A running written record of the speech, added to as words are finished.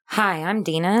Hi, I'm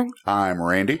Dina. I'm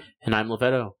Randy. And I'm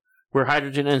Lovetto. We're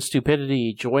Hydrogen and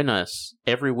Stupidity. Join us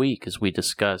every week as we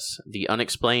discuss the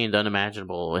unexplained,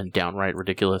 unimaginable, and downright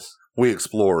ridiculous. We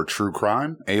explore true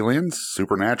crime, aliens,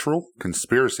 supernatural,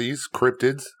 conspiracies,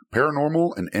 cryptids,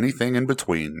 paranormal, and anything in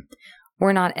between.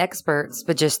 We're not experts,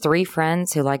 but just three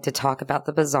friends who like to talk about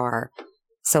the bizarre.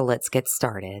 So let's get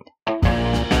started.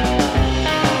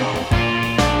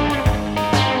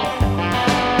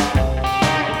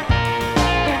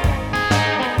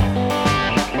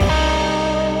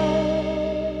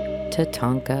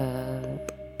 Tatanka.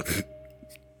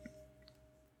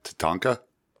 Tatanka?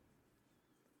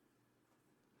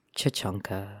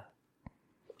 Chachunka.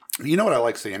 You know what I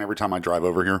like seeing every time I drive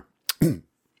over here?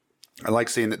 I like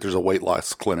seeing that there's a weight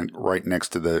loss clinic right next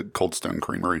to the Cold Stone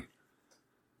Creamery.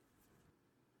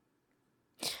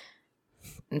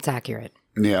 It's accurate.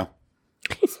 Yeah.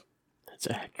 That's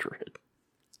accurate.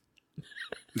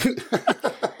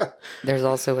 There's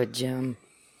also a gym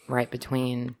right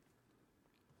between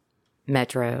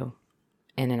Metro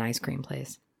and an ice cream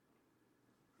place.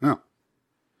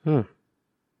 Oh.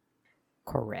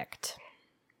 Correct.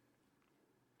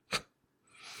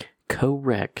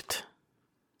 Correct.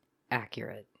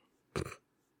 Accurate.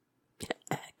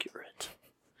 Accurate.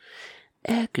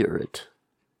 Accurate.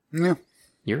 Yeah.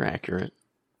 You're accurate.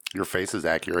 Your face is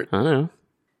accurate. I know.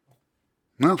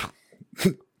 No.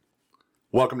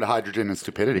 Welcome to Hydrogen and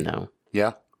Stupidity. No.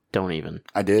 Yeah, Don't even.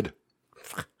 I did.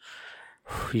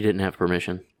 You didn't have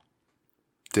permission.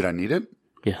 Did I need it?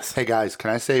 Yes. Hey guys, can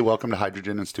I say welcome to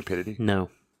Hydrogen and Stupidity? No.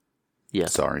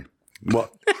 Yes. Sorry.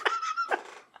 What?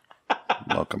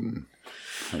 Welcome,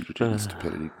 Hydrogen and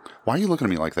Stupidity. Why are you looking at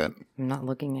me like that? I'm not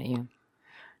looking at you.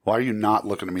 Why are you not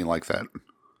looking at me like that?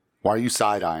 Why are you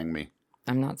side-eyeing me?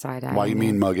 I'm not side-eyeing. Why are you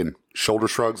mean mugging? Shoulder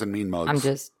shrugs and mean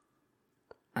mugs.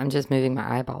 I'm just moving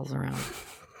my eyeballs around.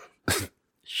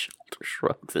 Shoulder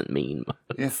shrugs and mean mugs.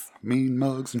 Yeah, mean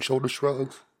mugs and shoulder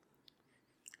shrugs.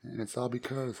 And it's all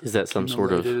because Is that some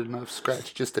sort of- accumulated enough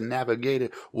scratch just to navigate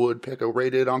it. Woodpecker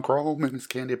rated on chrome and it's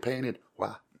candy painted.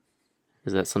 Wow.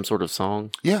 Is that some sort of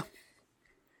song? Yeah.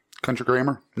 Country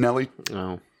Grammar, Nelly.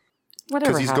 Oh.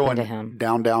 Whatever Because he's happened going to him?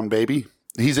 down, down, baby.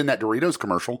 He's in that Doritos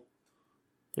commercial.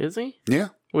 Is he? Yeah.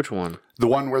 Which one? The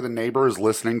one where the neighbor is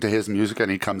listening to his music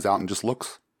and he comes out and just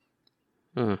looks.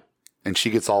 Hmm. And she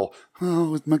gets all,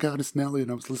 oh my God, it's Nelly,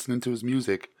 and I was listening to his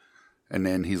music. And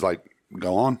then he's like,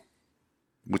 go on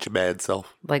with your bad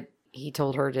self. Like, he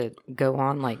told her to go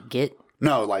on, like, get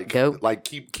No, like, Go. like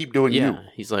keep doing Yeah. you.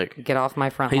 He's like, off my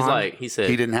front lawn. he said,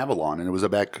 He didn't have a lawn, and it was a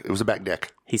back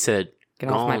deck. he said, Get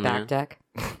 "Go off my on, back man." deck.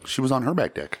 She was on her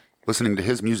back deck listening to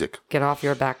his music. Get off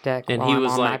your back deck And while he I'm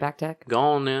was on my like, back deck. Go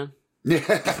on, then.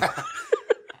 Yeah.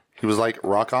 He was like,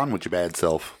 rock on with your bad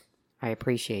self. I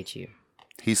appreciate you.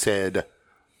 He said,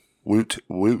 woot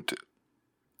woot.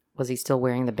 Was he still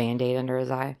wearing the Band-Aid under his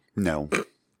eye? No.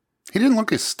 He didn't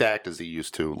look as stacked as he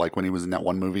used to, like when he was in that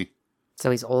one movie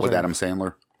So he's older. with Adam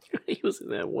Sandler. He was in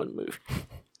that one movie.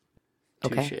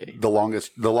 Okay. Touche.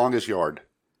 The longest yard.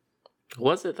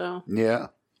 Was it, though? Yeah.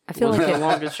 I feel Was like it it, the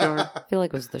longest yard? I feel like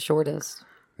it was the shortest.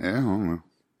 Yeah, I don't know.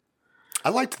 I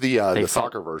liked the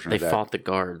soccer version They of that. fought the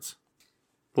guards.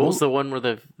 What was the one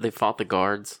where they fought the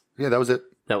guards? Yeah, that was it.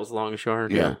 That was the longest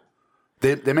yard? Yeah.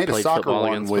 They made a Played soccer football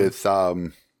one against with I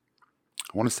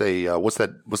want to say what's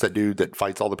that dude that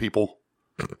fights all the people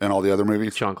in all the other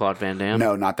movies? Jean-Claude Van Damme?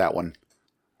 No, not that one.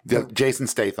 Jason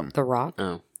Statham. The Rock.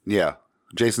 Oh. Yeah,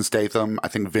 Jason Statham. I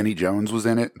think Vinnie Jones was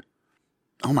in it.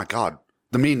 Oh my God,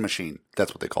 the Mean Machine.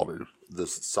 That's what they called it. The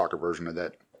soccer version of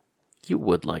that. You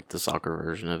would like the soccer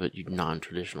version of it, you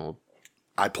non-traditional.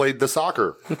 I played the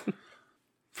soccer.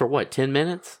 For what, 10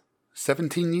 minutes?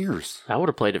 17 years. I would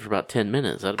have played it for about 10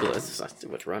 minutes. That'd be that's too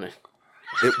much running.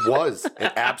 It was.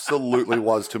 It absolutely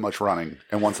was too much running.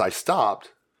 And once I stopped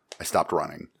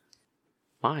running.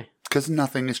 Why? Because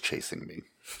nothing is chasing me.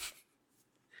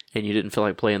 And you didn't feel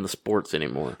like playing the sports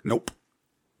anymore. Nope.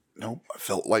 I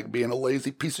felt like being a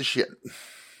lazy piece of shit.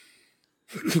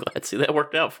 Glad to see that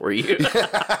worked out for you.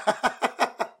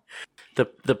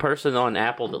 The person on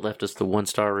Apple that left us the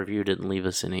 1-star review didn't leave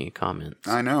us any comments.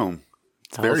 I know.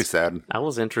 It's very sad. I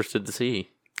was interested to see.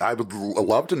 I would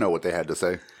love to know what they had to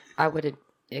say. I would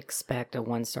expect a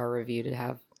 1-star review to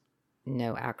have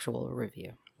no actual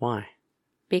review. Why?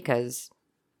 Because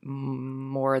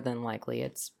more than likely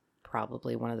it's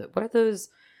probably one of the what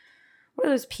are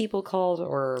those people called?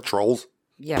 Or Trolls?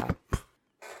 yeah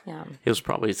It was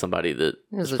probably somebody that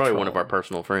was was a probably one troll. of our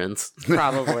personal friends.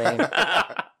 probably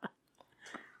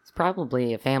it's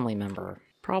probably a family member.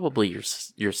 Probably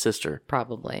your sister.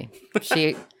 Probably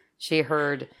she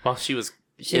heard While she was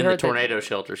she in the heard that- tornado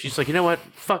shelter. She's like, you know what?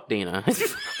 Fuck Dina.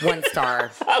 1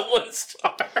 star. 1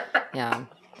 star. Yeah.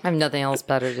 I have nothing else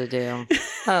better to do.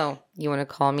 Oh, you want to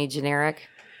call me generic?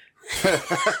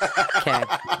 Okay.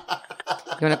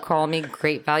 You want to call me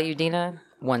Great Value Dina?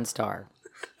 1 star.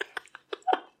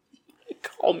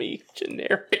 Call me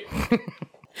generic.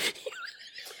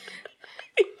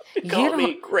 You Call me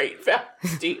don't, Great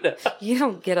Value Dina. you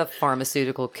don't get a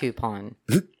pharmaceutical coupon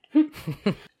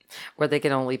where they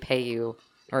can only pay you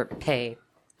or pay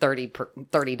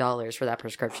 $30 for that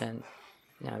prescription.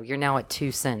 No, you're now at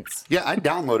 2 cents. Yeah, I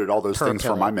downloaded all those Per things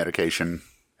pill. for my medication,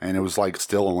 and it was like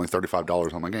still only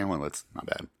 $35. I'm like, well, that's not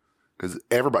bad. Because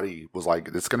everybody was like,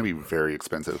 it's going to be very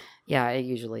expensive. Yeah, it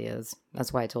usually is.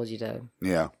 That's why I told you to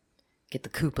Yeah. get the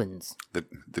coupons. The,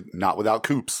 not without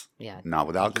coops. Yeah. Not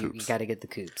without You coops. got to get the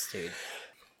coops, dude.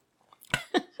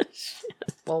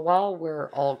 Well, while we're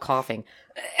all coughing,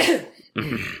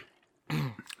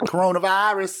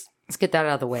 Coronavirus. let's get that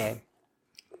out of the way.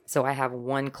 So I have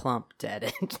 1 clump to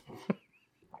edit.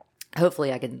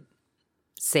 Hopefully I can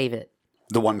save it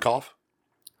The one cough?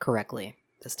 correctly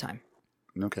this time.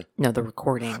 Okay. No, the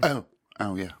recording.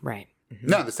 Oh, yeah. Right.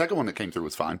 No, the second one that came through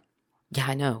was fine. Yeah,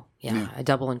 I know. Yeah, I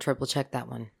double and triple checked that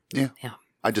one. Yeah. Yeah.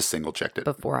 I just single checked it.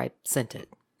 Before I sent it.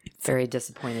 Very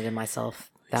disappointed in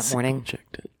myself that morning.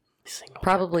 Checked it. Single.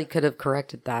 Probably could have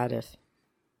corrected that if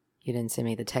you didn't send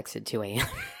me the text at 2 a.m.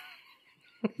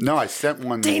 No, I sent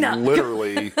one Dina!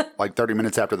 literally like 30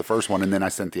 minutes after the first one, and then I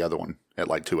sent the other one at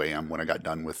like 2 a.m. when I got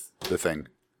done with the thing.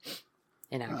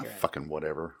 Inaccurate. Fucking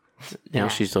whatever. Now Yeah.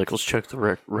 she's like, let's check the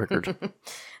record.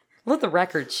 Let the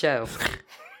record show.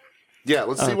 Yeah,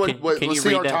 let's see can let's you see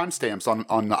read our that? timestamps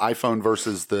on the iPhone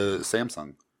versus the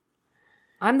Samsung.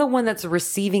 I'm the one that's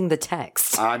receiving the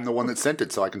text. I'm the one that sent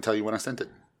it, so I can tell you when I sent it.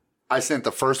 I sent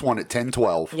the first one at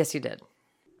 10:12. Yes, you did.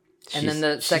 And She's- then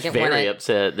the second she's one very at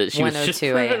upset that she was just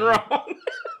 1:02 proven a.m. wrong.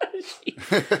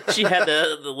 she had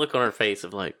the look on her face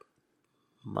of like,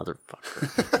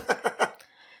 motherfucker.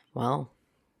 Well,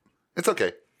 It's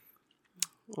okay.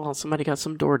 Well, somebody got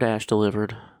some DoorDash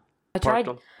delivered. I tried.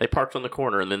 They parked on the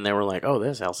corner, and then they were like, "Oh,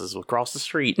 this house is across the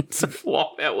street." So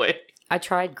walk that way. I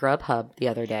tried Grubhub the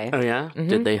other day. Oh yeah,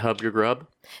 did they hub your grub?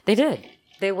 They did.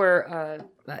 They were.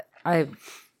 I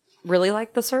really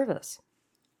liked the service.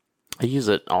 I use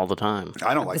it all the time.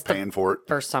 I don't like It's the- paying for it.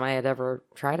 First time I had ever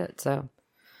tried it, so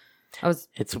I was.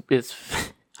 It's.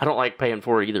 I don't like paying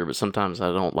for it either, but sometimes I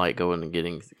don't like going and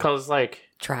getting because like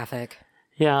Traffic.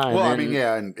 yeah. And Well, then, I mean,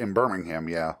 yeah, in Birmingham,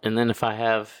 yeah. And then if I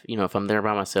have, if I'm there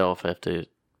by myself, I have to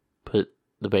put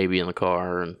the baby in the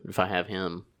car, and if I have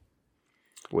him,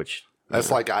 which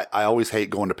That's like I always hate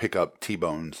going to pick up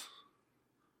T-bones.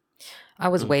 I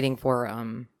was waiting for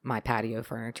my patio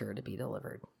furniture to be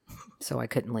delivered, so I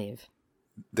couldn't leave.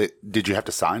 Did you have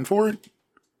to sign for it?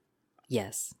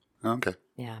 Yes. Okay.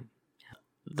 Yeah.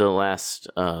 the last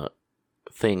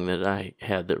thing that I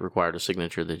had that required a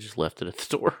signature, they just left it at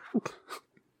the door.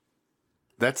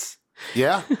 That's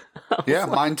yeah, yeah,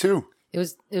 mine too. It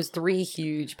was 3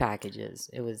 huge packages.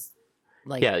 It was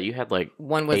like Yeah, you had like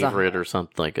one was Favorite or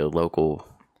something, like a local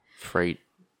freight.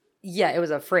 it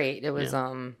was a freight. It was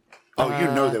Oh, you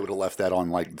know they would have left that on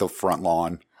like the front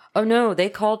lawn. Oh no, they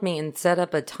called me and set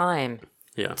up a time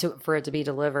Yeah. for it to be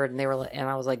delivered, and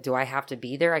I was like, "Do I have to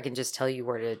be there? I can just tell you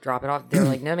where to drop it off." They were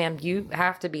like, "No, ma'am, you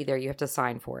have to be there. You have to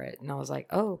sign for it." And I was like,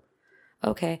 "Oh,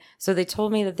 okay." So they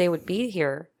told me that they would be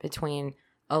here between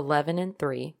 11 and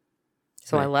 3.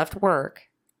 So I Right. left work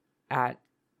at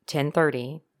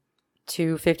 10:30.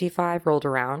 2:55 rolled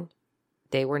around.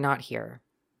 They were not here.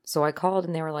 So I called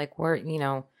and they were like, "We're,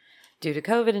 due to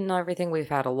COVID and everything, we've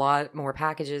had a lot more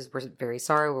packages. We're very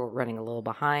sorry. We're running a little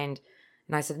behind."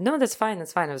 And I said, "No, that's fine.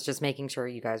 That's fine. I was just making sure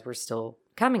you guys were still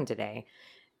coming today.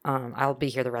 I'll be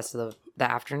here the rest of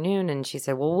the afternoon." And she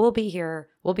said, "Well, we'll be here.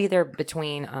 We'll be there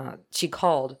between," she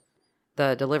called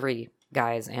the delivery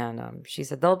guys and she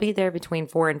said, "They'll be there between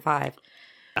 4 and 5.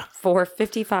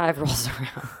 4:55 rolls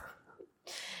around.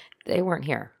 They weren't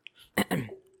here.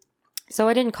 So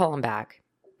I didn't call them back,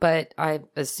 but I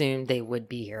assumed they would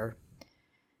be here.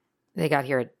 They got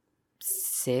here at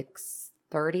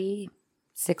 6:30,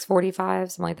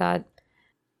 6:45, something like that.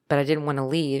 But I didn't want to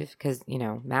leave because,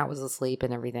 Matt was asleep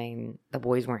and everything. The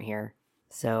boys weren't here.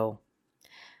 So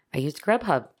I used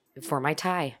Grubhub for my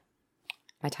Thai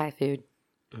food.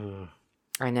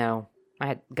 I know. I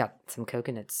had got some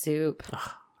coconut soup.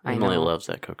 I Emily know. loves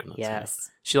that coconut soup. Yes.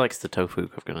 She likes the tofu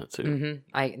coconut soup.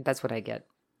 Mm-hmm. That's what I get.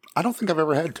 I don't think I've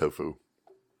ever had tofu.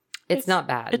 It's not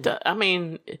bad. I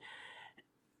mean, it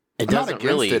I'm not doesn't against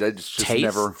really it, it's just taste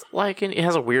never- like it. It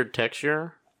has a weird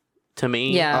texture to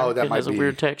me. Yeah. Oh, that it might has be. a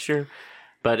weird texture.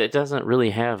 but it doesn't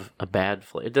really have a bad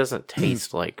flavor. It doesn't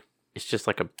taste like it's just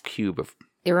like a cube of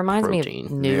It reminds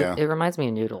protein. me of Yeah. It reminds me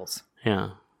of noodles.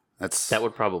 yeah. That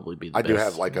Would probably be. The I best. do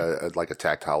have like a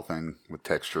tactile thing with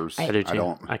textures. I do too. I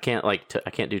don't. I can't I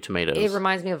can't do tomatoes. It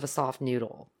reminds me of a soft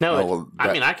noodle. No, Oh, well, I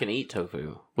that- mean I can eat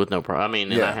tofu with no problem. I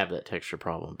mean, and Yeah. I have that texture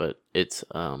problem, but it's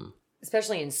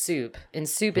Especially in soup. In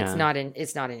soup, Yeah. it's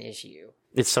not an issue.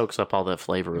 it soaks up all that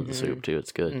flavor of the soup too.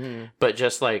 It's good, but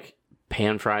just like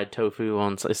pan fried tofu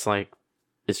it's like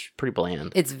it's pretty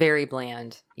bland. It's very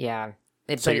bland. Yeah.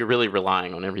 So you're really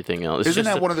relying on everything else. It's Isn't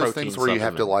just that a one of those protein things where you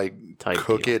have to supplement like type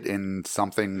cook deal. it in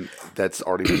something that's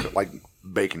already like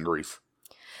bacon grease,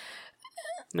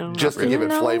 No, just to not really.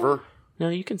 give it flavor? No,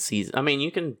 you can season. I mean,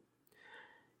 you can.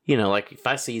 You know, like if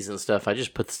I season stuff, I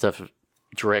just put the stuff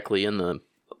directly in the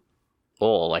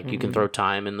oil. Like you can throw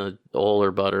thyme in the oil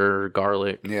or butter or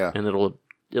garlic, Yeah. and it'll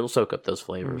soak up those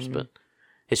flavors. But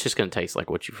it's just going to taste like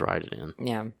what you fried it in.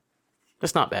 Yeah.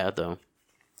 It's not bad though.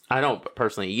 I don't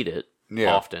personally eat it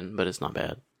Yeah. often, but it's not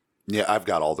bad. Yeah, I've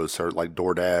got all those like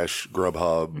DoorDash,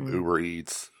 Grubhub, Uber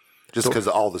Eats, just because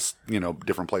all this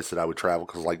different places that I would travel.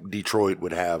 Because like Detroit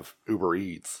would have Uber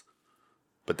Eats,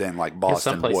 but then like Yeah,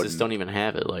 Boston some places wouldn't. don't even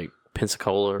have it, like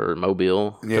Pensacola or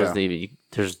Mobile. Yeah.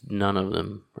 There's none of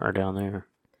them are down there.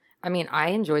 I mean, I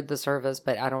enjoyed the service,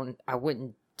 but I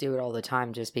wouldn't do it all the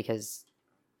time just because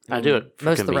I do it for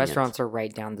most of the convenience. restaurants are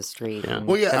right down the street. Yeah. and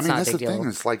Well, yeah, I mean not a that's the big deal. thing.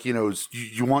 It's like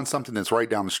you want something that's right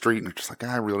down the street, and it's just like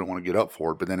I really don't want to get up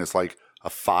for it. But then it's like a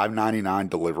 $5.99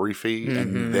 delivery fee,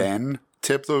 and then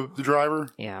tip the driver.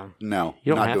 Yeah. No,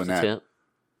 You don't not have doing to that. tip.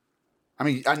 I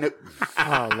mean, I know.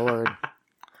 Oh Lord.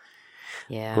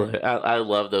 Yeah. But I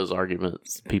love those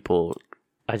arguments. People,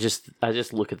 I just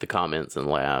look at the comments and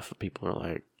laugh. People are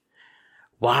like,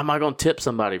 "Why am I going to tip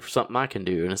somebody for something I can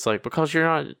do?" And it's like because you're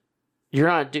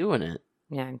not doing it.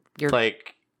 Yeah.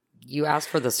 Like You asked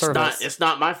for the it's service. it's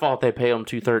not my fault they pay them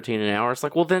 $2.13 an hour. It's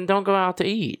like, well, then don't go out to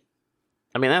eat.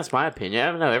 I mean, that's my opinion.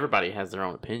 I know everybody has their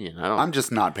own opinion. I don't. I'm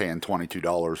just not paying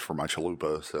 $22 for my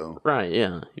chalupa. So Right?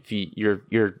 Yeah. If your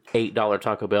 $8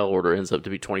 Taco Bell order ends up to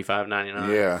be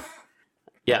 $25.99. yeah,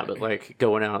 Yeah, but like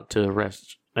going out to a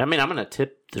rest. I mean, I'm going to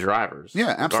tip the drivers.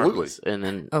 Yeah, absolutely. regardless. And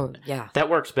then Oh yeah. that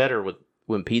works better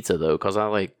when pizza though, because I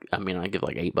give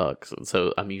like $8, and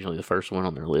so I'm usually the first one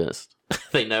on their list.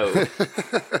 They know.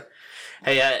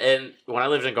 Hey, and when I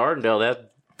lived in Gardendale,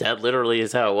 that literally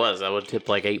is how it was. I would tip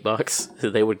like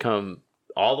 $8. They would come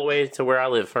all the way to where I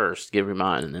live first, give me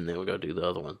mine, and then they would go do the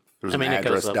other one. there's I mean, an it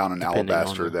goes address up down in depending on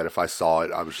Alabaster that if I saw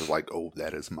it, I was just like, oh,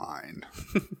 that is mine.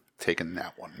 Taking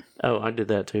that one. Oh, I did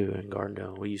that too in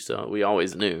Gardendale. We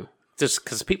always knew. Just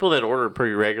because people that order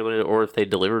pretty regularly, or if they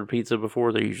delivered pizza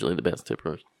before, they're usually the best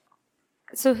tippers.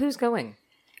 So who's going?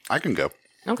 I can go.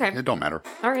 Okay. It don't matter.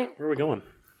 All right. Where are we going?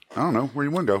 I don't know where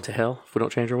you want to go. To hell if we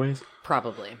don't change our ways.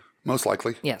 Probably. Most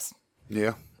likely. Yes.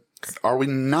 Yeah. Are we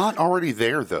not already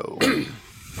there though?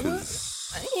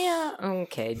 Yeah.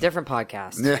 Okay. Different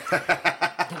podcast. Yeah.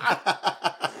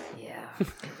 Yeah.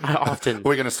 I often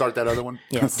We're gonna start that other one.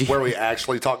 Yes. Where we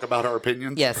actually talk about our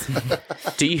opinions. Yes.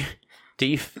 do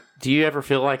you ever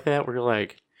feel like that where you're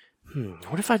like,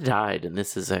 what if I died and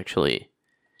this is actually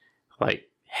like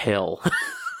hell?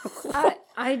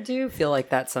 I do feel like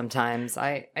that sometimes.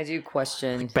 I do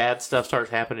question. Bad stuff starts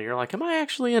happening. You're like, am I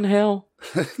actually in hell?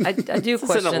 I do This is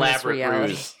question an this elaborate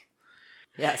reality. ruse.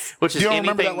 Yes. Which Do is you don't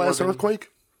remember anything that last more than- earthquake?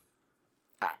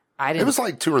 I It didn't. was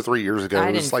like 2 or 3 years ago. I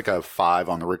It was didn't- like a 5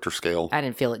 on the Richter scale. I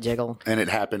didn't feel it jiggle. And it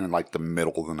happened in like the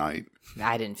middle of the night.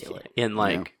 I didn't feel it. in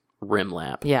like rim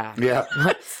lap. Yeah. Yeah.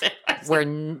 Where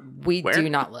we Where? do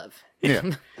not live.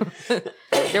 Yeah.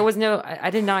 There was no. I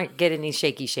did not get any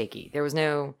shaky. There's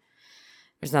nothing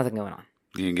going on.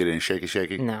 You didn't get any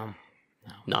shaky. No.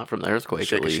 Not from the earthquake, at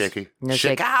Shaky, least. shaky. No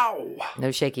Shake. shake. Ow!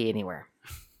 No shaky anywhere.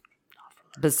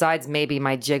 Besides maybe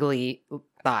my jiggly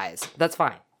thighs. That's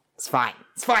fine. It's fine.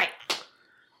 It's fine.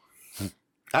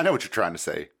 I know what you're trying to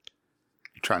say.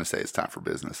 You're trying to say it's time for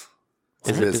business. It's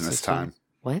Is it business business time.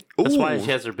 What? That's why Ooh. she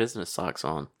has her business socks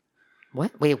on.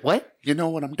 What? Wait, what? You know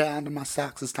what? I'm down to my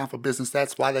socks. It's time for business.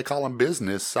 That's why they call them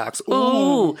business socks. Ooh.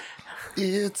 Ooh,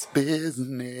 It's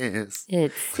business.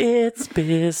 it's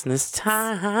business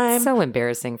time. It's so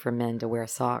embarrassing for men to wear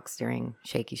socks during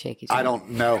shaky time. I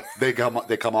don't know. They come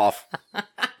off.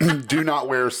 Do not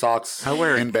wear socks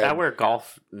I in bed. wear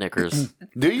golf knickers.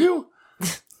 Do you?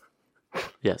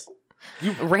 Yes.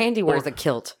 Randy wears a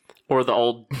kilt Or the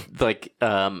old, like,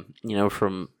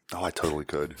 from. Oh, I totally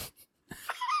could.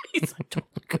 He's like,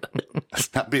 totally good.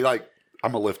 I'd be like,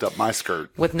 I'm gonna lift up my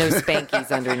skirt. with no spankies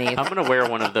underneath. I'm going to wear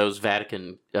one of those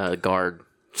Vatican guard.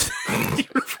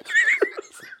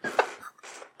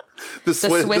 The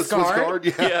Swiss guard? guard?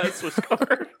 Yeah. Yeah, it's Swiss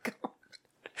guard.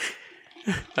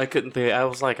 I couldn't think. I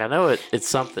was like, I know it's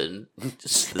something.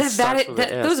 Just, it starts with an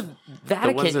S. Those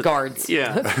Vatican guards.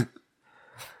 Yeah.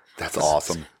 That's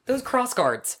awesome. Those cross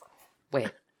guards. Wait.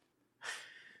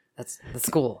 That's the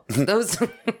school. Those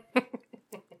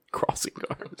Crossing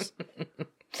guards.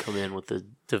 Come in with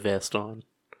the vest on.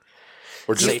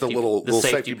 Or just the little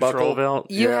safety patrol buckle.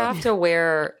 belt. you have to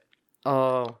wear.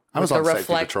 Oh, I was on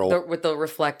safety patrol. with the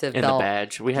reflective And belt. the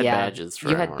badge. We had badges for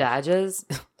You had ours. badges.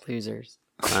 Losers.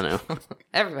 I know.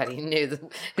 Everybody knew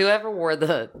whoever wore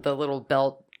the little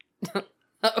belt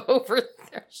over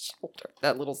their shoulder,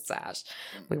 that little sash.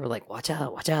 We were like, watch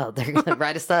out. They're going to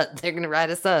ride us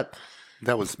up.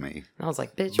 That was me. And I was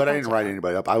like, bitch. But I watch didn't write out.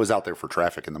 anybody up. I was out there for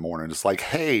traffic in the morning. It's like,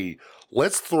 hey,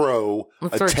 let's throw a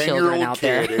children 10-year-old out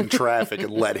there. kid in traffic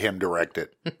and let him direct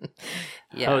it.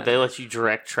 Yeah. Oh, they let you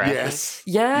direct traffic? Yes.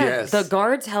 Yeah, Yes. the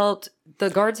guards helped. They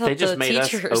just They made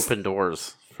teachers. us open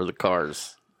doors for the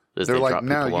cars. As They're they like, drop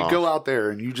no, people you off. go out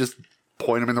there and you just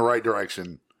point them in the right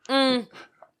direction.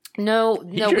 No,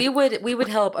 we would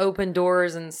help open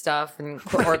doors and stuff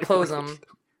or close them.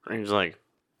 And he's like,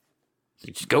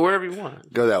 you just go wherever you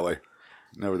want. Go that way.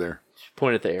 Over there. Just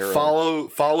point at the arrow.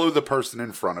 Follow the person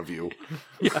in front of you.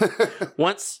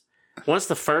 Once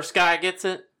the first guy gets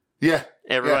it, Yeah.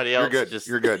 Everybody else You're good. just-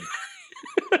 You're good.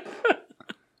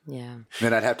 Yeah.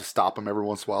 Then I'd have to stop them every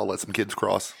once in a while, let some kids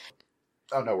cross.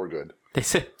 Oh, no, we're good. they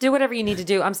said, Do whatever you need to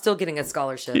do. I'm still getting a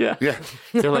scholarship. yeah. Yeah.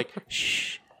 They're like,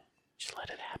 shh, just let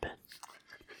it happen.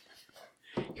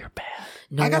 You're bad.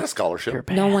 No I got one, a scholarship You're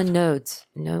bad. no one knows.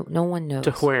 No one knows.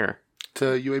 To where? to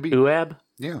UAB. UAB?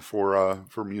 Yeah, for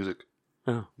music.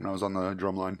 Oh. When I was on the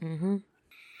drum line. Mm-hmm.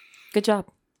 Good job.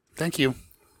 Thank you.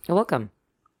 You're welcome.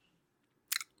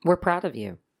 We're proud of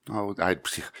you. Oh,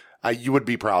 you would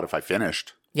be proud if I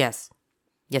finished. Yes.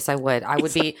 Yes, I would. I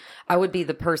would be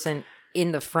the person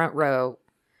in the front row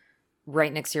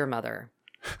right next to your mother.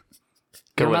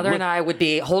 Your Going, mother look- and I would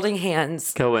be holding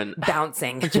hands, Going,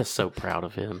 bouncing. I'm just so proud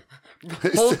of him.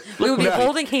 We would be No,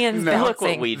 holding hands, no. bouncing. Look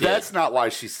what we did. That's not why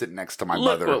she's sitting next to my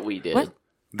Look mother. what we did. What?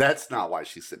 That's not why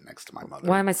she's sitting next to my mother.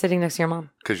 Why am I sitting next to your mom?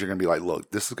 Because you're going to be like,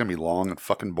 look, this is going to be long and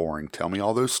fucking boring. Tell me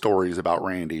all those stories about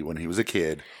Randy when he was a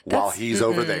kid while he's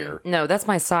over there. No, that's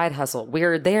my side hustle.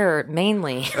 We're there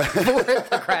mainly for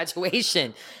the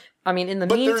graduation. I mean, in the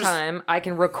there's- meantime, I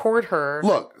can record her.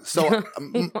 Look, so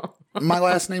my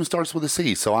last name starts with a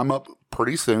C, so I'm up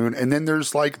pretty soon. And then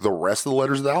there's like the rest of the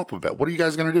letters of the alphabet. What are you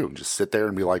guys going to do? Just sit there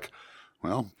and be like,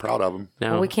 well, proud of him.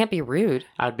 No, Well, we can't be rude.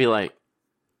 I'd be like,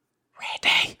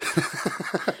 Randy.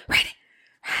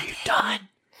 you done?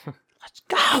 Let's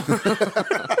go.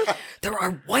 There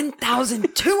are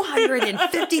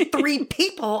 1,253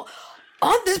 people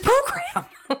on this program.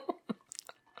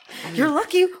 You're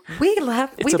lucky we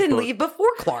left. It's We a didn't book. leave before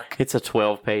Clark. It's a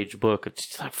 12-page book. It's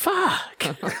just like, fuck.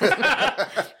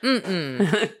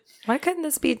 Why couldn't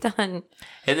this be done?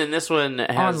 And then this one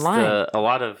has Online. a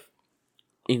lot of,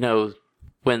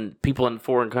 when people in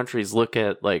foreign countries look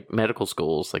at like medical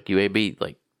schools, like UAB,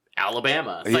 like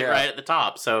Alabama, it's like Yeah. right at the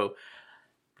top. So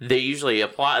they usually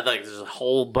apply, like there's a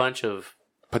whole bunch of,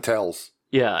 Patels.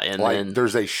 and Like, then,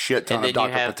 there's a shit ton and of then you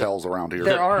Dr. have the- Patels around here.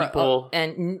 There are people-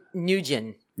 and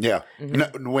Nugent. Yeah.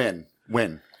 Mm-hmm. No,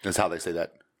 win is how they say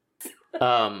that.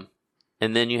 and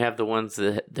then you have the ones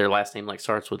that their last name like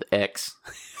starts with X.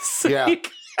 Yeah.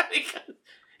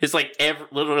 It's like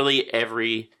literally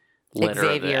every letter of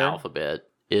the Xavier. alphabet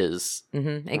is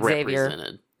Xavier,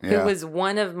 represented. Yeah. who was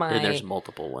one of And there's my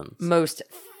multiple ones. most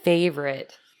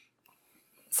favorite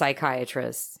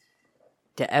psychiatrists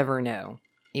to ever know.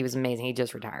 He was amazing. He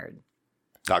just retired.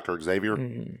 Dr. Xavier.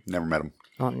 Mm-hmm. Never met him.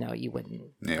 Oh no, you wouldn't.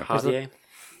 Yeah. Javier?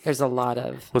 There's a lot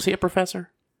of Was he a professor?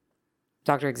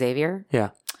 Dr. Xavier. Yeah.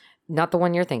 Not the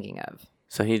one you're thinking of.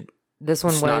 So he This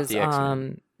one It's not was the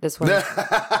X-Men. this one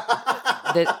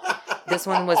this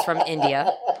one was from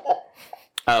India.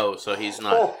 so he's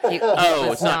not. He Oh,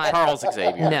 was it's not Charles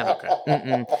Xavier. No. Okay.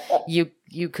 Mm-mm.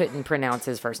 You couldn't pronounce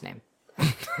his first name.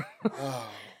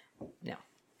 No.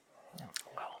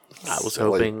 I was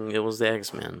Silly. hoping it was the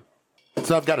X-Men.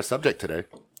 So I've got a subject today.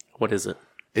 What is it?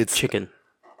 It's Chicken.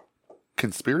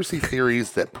 conspiracy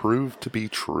theories that prove to be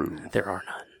true. There are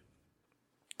none.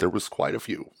 There was quite a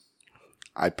few.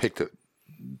 I picked it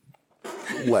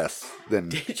less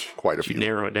than quite a Did you few.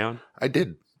 narrow it down? I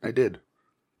did.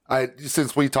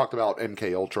 Since we talked about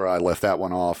MK Ultra, I left that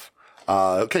one off.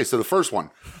 Okay, so the first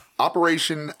one,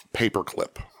 Operation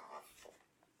Paperclip.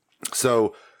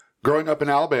 So, growing up in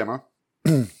Alabama,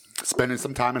 spending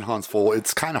some time in Huntsville,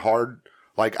 it's kind of hard.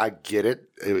 Like, I get it.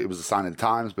 It was a sign of the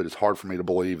times, but it's hard for me to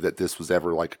believe that this was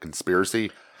ever like a conspiracy.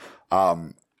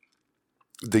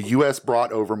 The U.S.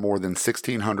 brought over more than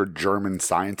 1,600 German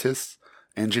scientists,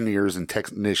 engineers, and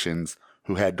technicians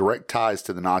who had direct ties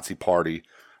to the Nazi Party.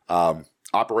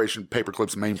 Operation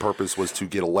Paperclip's main purpose was to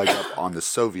get a leg up on the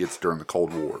Soviets during the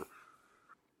Cold War.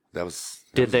 That was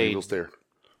there.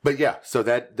 But yeah, so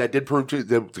that did prove to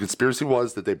the conspiracy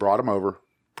was that they brought him over,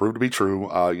 proved to be true.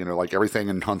 Like everything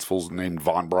in Huntsville's named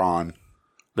Von Braun.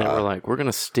 They were like, we're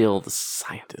gonna steal the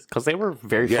scientists because they were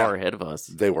very far ahead of us.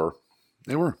 They were.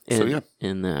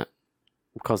 In that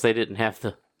because they didn't have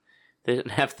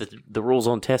the rules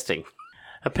on testing.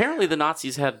 Apparently, the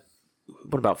Nazis had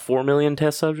about 4 million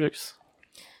test subjects.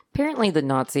 Apparently, the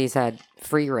Nazis had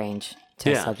free range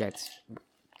test subjects,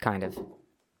 kind of.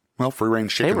 Well, free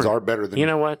range chickens are better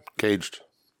than caged.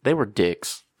 They were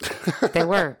dicks. They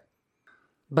were,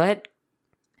 but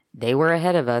they were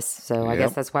ahead of us, so I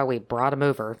guess that's why we brought them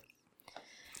over.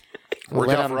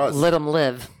 Worked out for us. Let them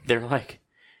live. They're like,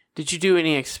 "Did you do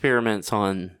any experiments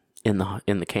in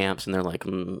the camps?" And they're like,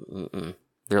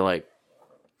 They're like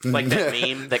that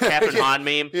meme, the Catherine Hahn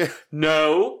meme. Yeah.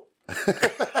 No.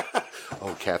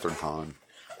 Oh, Catherine Hahn.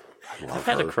 I've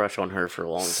had a crush on her for a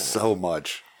long time. So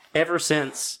much. Ever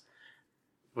since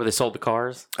where they sold the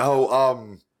cars.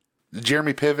 Oh,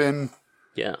 Jeremy Piven.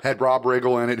 Yeah. Had Rob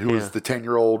Riggle in it, who was the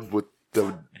 10-year-old with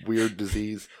the weird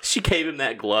disease. She gave him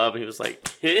that glove, and he was like,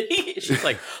 she's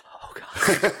like, oh,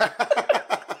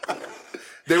 God.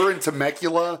 They were in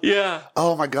Temecula. Yeah.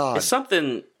 Oh, my God. It's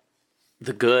something,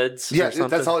 the goods. Yeah,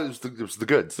 that's all it was. It was the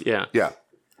goods. Yeah. Yeah.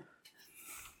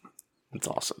 It's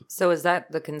awesome. So is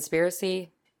that the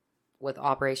conspiracy with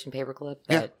Operation Paperclip?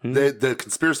 Yeah. The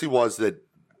conspiracy was that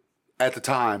at the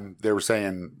time they were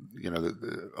saying,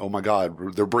 oh my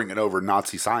God, they're bringing over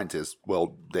Nazi scientists.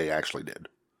 Well, they actually did.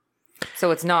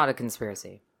 So it's not a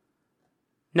conspiracy.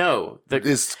 No,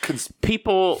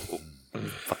 people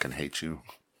fucking hate you.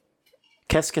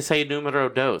 Qu'est-ce que c'est numero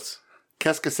dos?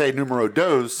 Qu'est-ce que c'est numero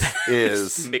dos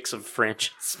is mix of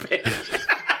French and Spanish.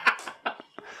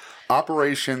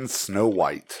 Operation Snow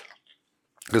White.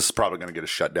 This is probably going to get us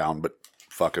shut down, but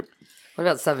fuck it. What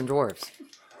about Seven Dwarfs?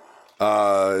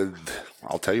 I'll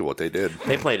tell you what they did.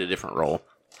 They played a different role.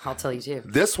 I'll tell you too.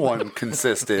 This one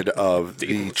consisted of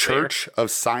the Church of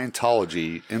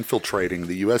Scientology infiltrating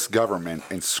the U.S. government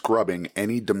and scrubbing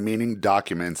any demeaning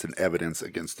documents and evidence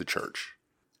against the church.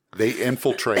 They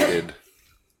infiltrated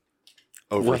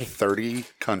over 30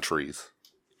 countries.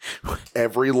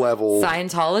 Every level.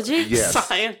 Scientology?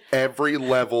 Yes. Every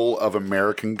level of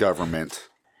American government.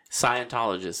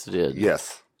 Scientologists did.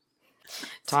 Yes.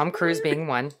 Tom Cruise being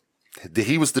one.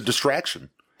 He was the distraction.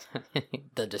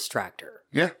 The distractor.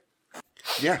 Yeah.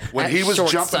 Yeah. When That he was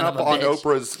short jumping son up of a on bitch.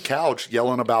 Oprah's couch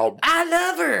yelling about I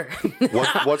love her.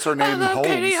 what's her name? I love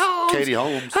Katie Holmes. Katie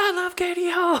Holmes. I love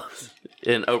Katie Holmes.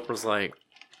 And Oprah's like,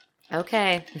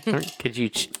 okay. could you...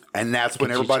 And that's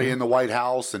when everybody in the White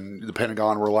House and the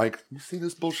Pentagon were like, you see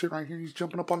this bullshit right here? He's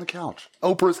jumping up on the couch.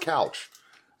 Oprah's couch.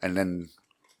 And then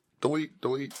delete,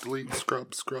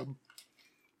 scrub.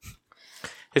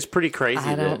 It's pretty crazy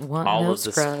I don't that want all no of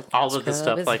this, scrub. all of the Scrub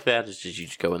stuff is- like that is just you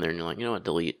just go in there and you're like, you know what,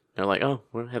 delete. They're like, oh,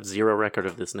 we have zero record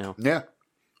of this now. Yeah.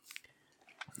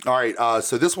 All right.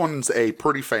 So this one's a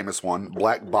pretty famous one.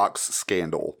 Black Sox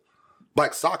scandal,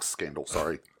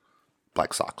 sorry.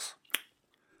 Black Sox.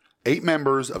 8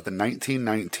 members of the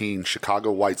 1919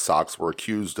 Chicago White Sox were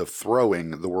accused of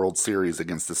throwing the World Series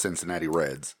against the Cincinnati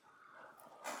Reds.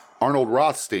 Arnold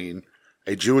Rothstein,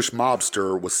 a Jewish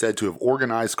mobster, was said to have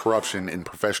organized corruption in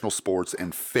professional sports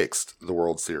and fixed the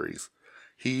World Series.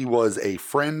 He was a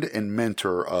friend and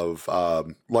mentor of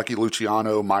Lucky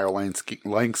Luciano, Meyer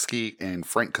Lansky, and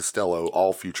Frank Costello,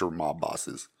 all future mob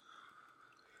bosses.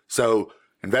 So,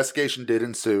 investigation did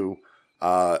ensue.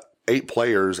 8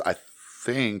 players, I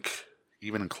think,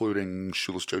 even including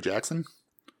Shoeless Joe Jackson,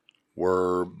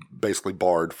 were basically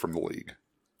barred from the league.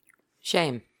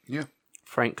 Shame. Yeah.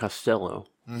 Frank Costello.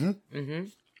 Mm-hmm.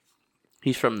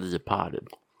 He's from The Departed.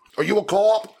 Are you a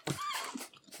co-op?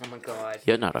 Oh my God.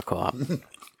 You're not a co-op.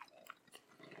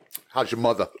 How's your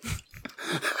mother?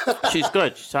 She's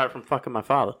good. She's tired from fucking my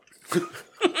father.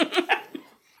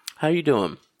 How you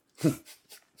doing?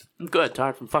 I'm good.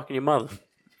 Tired from fucking your mother.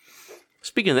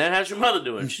 Speaking of that, how's your mother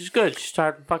doing? She's good. She's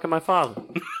tired from fucking my father.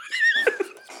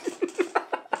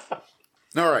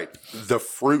 All right. The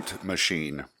Fruit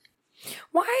Machine.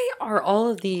 Why are all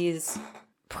of these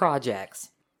projects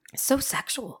so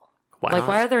sexual? Why Like, not?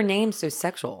 why are their names so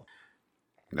sexual?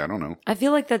 I don't know. I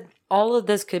feel like that all of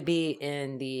this could be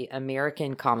in the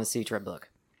American Kama Sutra book,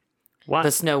 Why?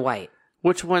 the Snow White.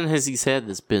 Which one has he said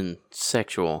that's been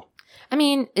sexual? I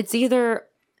mean, it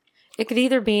could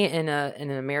either be in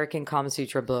an American Kama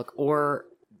Sutra book or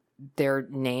They're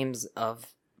names of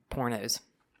pornos.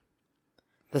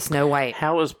 The Snow White.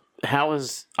 How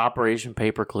is Operation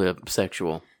Paperclip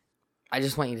sexual? I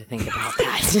just want you to think about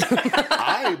that.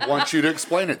 I want you to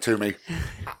explain it to me.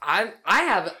 I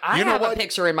have You know a what?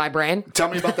 picture in my brain. Tell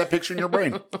me about that picture in your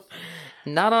brain.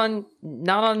 Not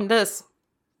on this.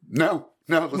 No,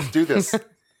 let's do this.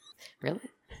 Really?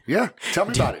 Yeah, tell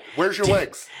me about it. Where's your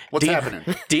legs? What's happening?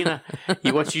 Dina,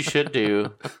 what you should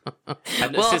do,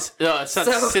 and Well,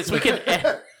 since we can,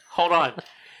 hold on,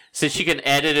 since you can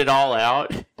edit it all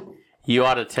out, you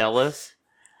ought to tell us,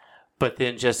 but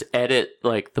then just edit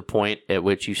like the point at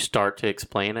which you start to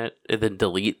explain it, and then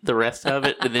delete the rest of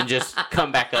it, and then just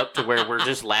come back up to where we're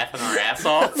just laughing our ass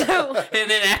off, and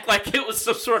then act like it was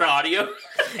some sort of audio.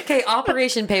 Okay,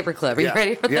 Operation Paperclip. Are you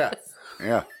ready for this?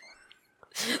 Yeah.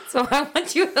 So I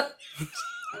want you to...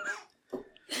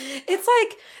 It's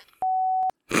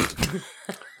like...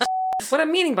 What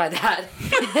I'm meaning by that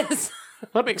is...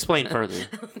 Let me explain further.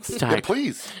 Yeah,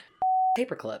 please.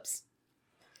 Paperclips.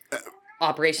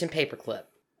 Operation Paperclip.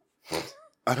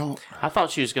 I thought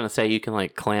she was going to say you can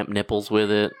like clamp nipples with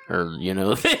it, or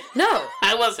No.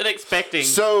 I wasn't expecting.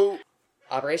 So,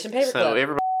 Operation Paperclip. So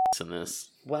everybody's in this.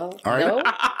 Well, all right.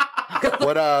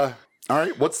 no. All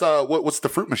right, what's the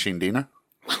fruit machine, Dina?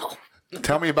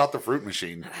 Tell me about the fruit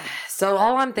machine. So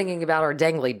all I'm thinking about are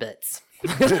dangly bits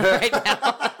right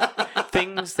now.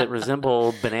 Things that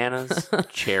resemble bananas,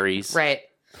 cherries, Right.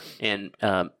 and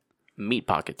meat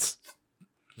pockets.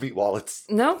 Meat wallets.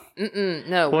 No.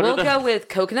 No. What We'll are the- go with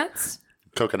coconuts,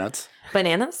 Coconuts.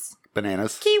 bananas,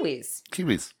 Bananas. kiwis.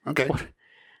 Kiwis. Okay.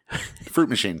 Fruit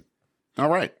machine. All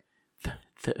right.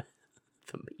 The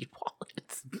meat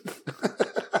wallets.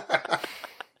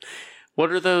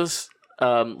 What are those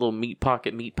little meat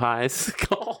pies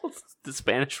called? The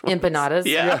Spanish ones? Empanadas.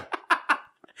 Yeah.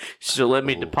 She'll let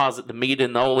me deposit the meat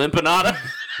in the old empanada.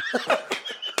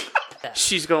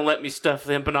 She's going to let me stuff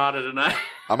the empanada tonight.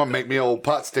 I'm going to make me an old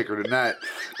pot sticker tonight.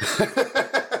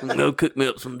 Go cook me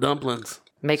up some dumplings.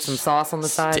 Make some sauce on the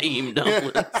side. Steamed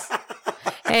dumplings.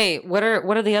 Hey, what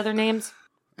are the other names?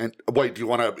 And wait, do you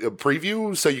want a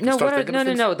preview so you can No, start thinking of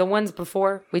things? no. The ones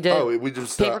before we did. Oh, we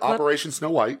just Paperclip? Operation Snow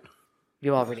White.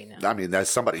 You already know. I mean, that's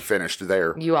somebody finished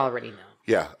there. You already know.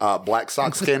 Yeah. Black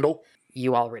sock scandal.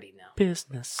 You already know.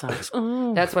 Business socks.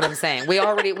 That's what I'm saying. We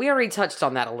already touched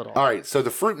on that a little. All right. So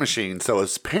the fruit machine. So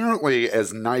it's apparently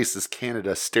as nice as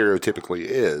Canada stereotypically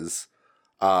is.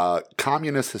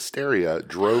 Communist hysteria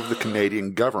drove the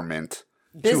Canadian government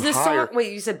Business to hire sock.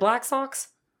 Wait, you said black socks?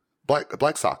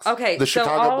 Black Sox. Okay, The so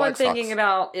Chicago all Black I'm thinking Sox.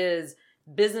 about is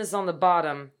business on the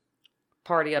bottom,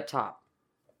 party up top.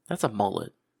 That's a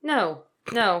mullet. No.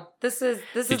 This is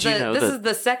you know that- is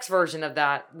the sex version of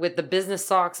that with the business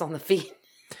socks on the feet.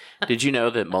 Did you know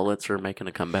that mullets are making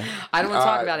a comeback? I don't want to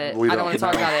talk about it. we I don't don't want to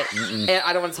talk know. about it.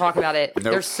 I don't want to talk about it. Nope.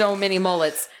 There's so many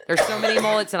mullets. And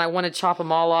I want to chop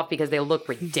them all off because they look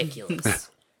ridiculous.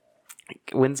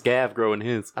 When's Gav growing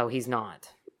his? Oh, he's not.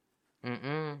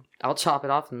 I'll chop it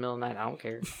off in the middle of the night. I don't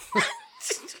care.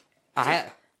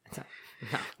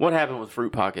 What happened with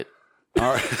Fruit Pocket?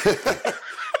 All right.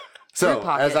 So, Fruit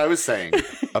Pocket. as I was saying,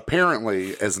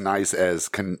 apparently, as nice as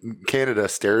Canada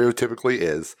stereotypically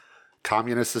is,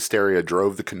 communist hysteria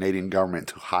drove the Canadian government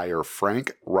to hire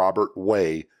Frank Robert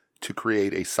Way to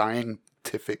create a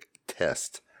scientific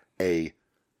test, a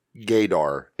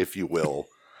gaydar, if you will,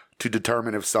 to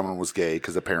determine if someone was gay,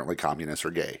 because apparently communists are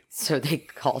gay. So they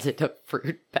called it a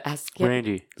fruit basket.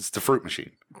 Randy, It's the fruit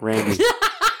machine.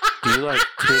 do you like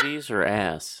titties or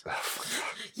ass?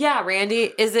 Yeah,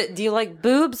 Randy. Do you like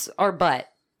boobs or butt?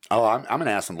 Oh, I'm an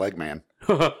ass and leg man.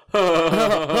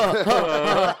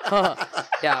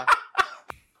 Yeah.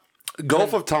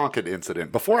 Gulf of Tonkin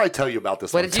incident. Before I tell you about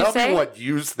this What one, did you tell say? me what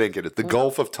you think it is. The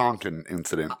Gulf of Tonkin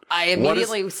incident. I What is-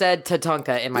 immediately said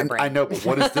Tatanka in my brain. I know, but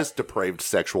what is this depraved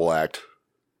sexual act?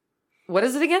 What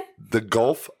is it again? The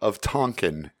Gulf of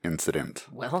Tonkin incident.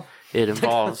 Well, It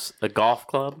involves a golf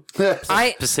club,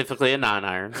 I specifically a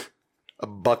 9-iron. A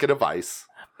bucket of ice.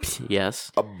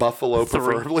 Yes. A buffalo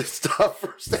preferably stuffed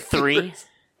for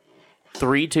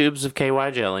Three tubes of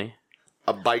KY jelly.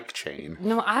 A bike chain.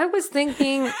 no, I was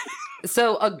thinking.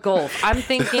 So a Gulf. I'm And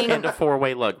thinking a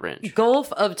 4-way lug wrench.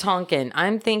 Gulf of Tonkin.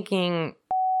 I'm thinking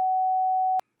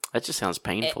That just sounds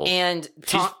painful. and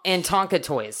Tonka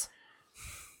toys.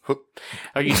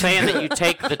 Are you saying that you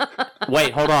take the...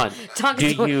 Wait, hold on. Tonka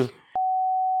Do toy. you...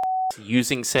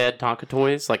 Using said Tonka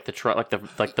toys? Like the truck, like the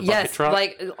bucket Yes, truck?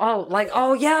 like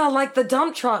the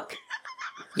dump truck.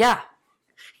 Yeah.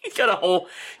 You got a whole...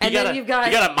 And then you've got-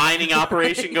 You got a mining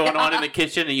operation going on in the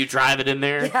kitchen and you drive it in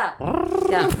there? Yeah.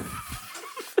 Yeah.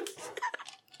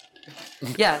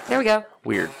 Yeah, there we go.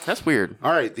 Weird. That's weird.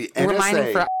 All right, the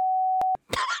Reminding NSA.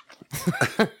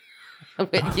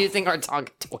 with using our Tonka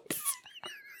toys.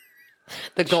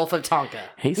 The Gulf of Tonka.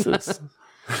 Jesus.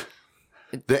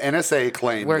 The NSA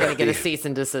claimed We're going to that get a the- cease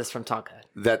and desist from Tonka.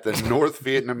 that the North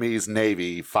Vietnamese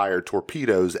Navy fired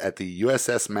torpedoes at the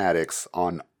USS Maddox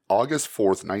on August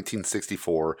 4th,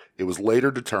 1964. It was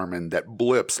later determined that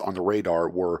blips on the radar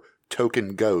were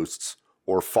token ghosts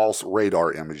or false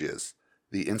radar images.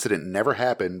 The incident never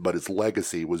happened, but its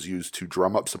legacy was used to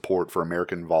drum up support for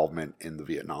American involvement in the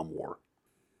Vietnam War.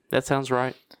 That sounds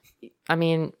right. I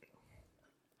mean,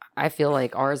 I feel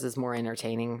like ours is more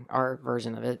entertaining, our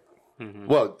version of it.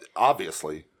 Well,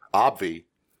 obviously. Obvi.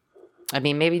 I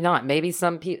mean, maybe not. Maybe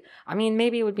some people, I mean,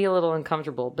 maybe it would be a little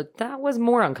uncomfortable, but that was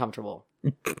more uncomfortable.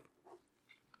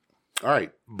 All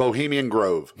right. Bohemian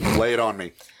Grove. Lay it on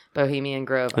me. Bohemian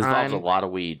Grove. Involves a lot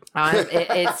of weed.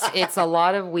 It's a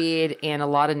lot of weed and a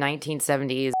lot of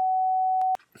 1970s.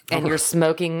 And you're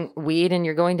smoking weed and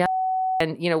you're going down.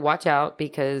 And, watch out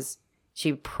because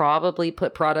she probably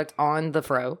put product on the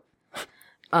fro.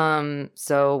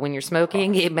 So when you're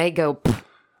smoking, it may go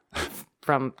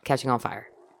from catching on fire.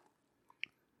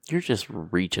 You're just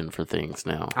reaching for things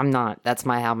now. I'm not. That's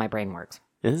how my brain works.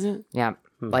 Is it? Yeah.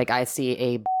 Like I see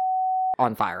a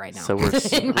on fire right now. So we're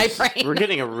in my brain. we're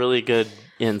getting a really good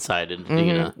insight into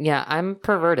Dina. Yeah, I'm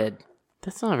perverted.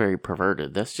 That's not very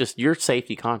perverted. That's just you're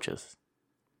safety conscious.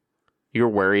 You're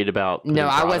worried about No, putting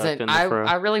I product wasn't. in the I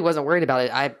fro? really wasn't worried about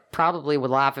it. I probably would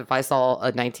laugh if I saw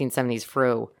a 1970s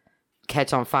fro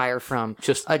catch on fire from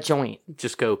Just- a joint.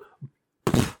 just go.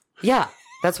 Yeah,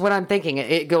 that's what I'm thinking.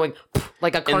 It going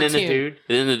like a cartoon. And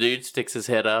then the dude sticks his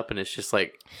head up, and it's just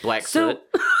like black So soot,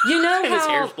 you know and his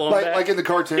hair's how blown back. Like in the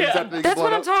cartoons. Yeah. That they that's blow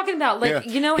what I'm up? talking about. Like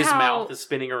Yeah. you know his how mouth is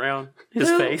spinning around his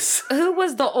face. Who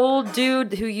was the old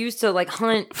dude who used to like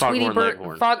hunt Tweety Foghorn Bird?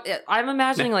 Leghorn. I'm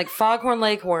imagining like Foghorn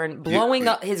Leghorn blowing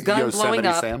up his gun, blowing Yosemite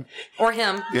up, Sam? or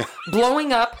him Yeah.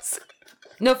 blowing up.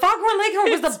 No, Foghorn Leghorn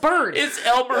was the bird. It's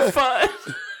Elmer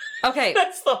Fudd. Okay,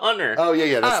 That's the hunter. Oh,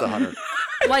 yeah, that's the hunter.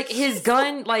 like his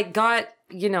gun like got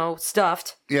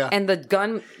stuffed. Yeah. and the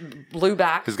gun blew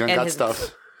back. His gun and got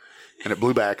stuffed, and it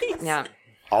blew back Yeah,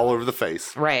 all over the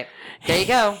face. right. There you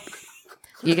go.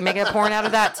 You can make a porn out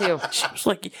of that too. She was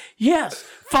like, yes,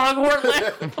 Foghorn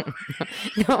Leghorn.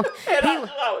 No. And I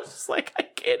was just like, I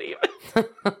can't even.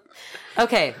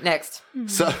 Okay, next.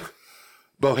 So,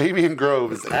 Bohemian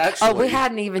Grove is actually Oh, we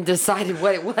hadn't even decided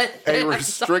what it was. a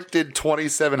restricted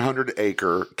 2,700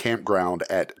 acre campground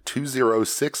at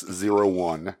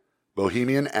 20601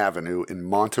 Bohemian Avenue in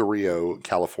Monterey,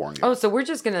 California. Oh, so we're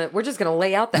just gonna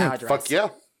lay out the address. Fuck yeah.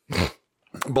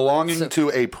 Belonging to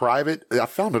a private, I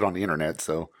found it on the internet,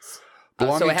 so.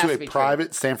 Belonging it has to to a be true.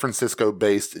 private San Francisco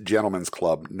based gentlemen's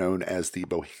club known as the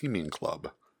Bohemian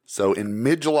Club. So in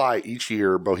mid July each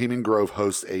year, Bohemian Grove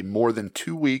hosts a more than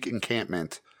 2-week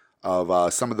encampment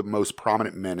of some of the most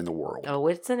prominent men in the world. Oh,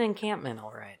 it's an encampment,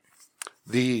 all right.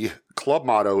 The club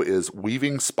motto is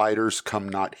 "Weaving spiders come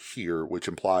not here," which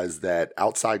implies that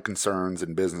outside concerns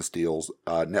and business deals,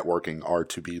 networking, are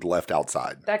to be left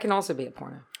outside. That can also be a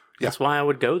porno. That's why I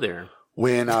would go there.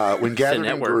 When gathered in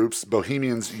network. groups,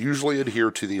 Bohemians usually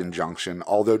adhere to the injunction,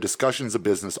 although discussions of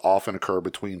business often occur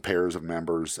between pairs of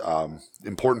members.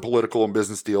 Important political and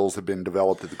business deals have been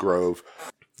developed at the Grove.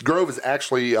 The Grove is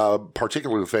actually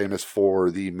particularly famous for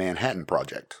the Manhattan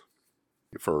Project.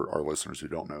 For our listeners who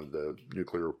don't know, the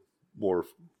nuclear war.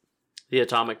 The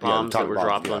atomic bombs atomic that were bombs,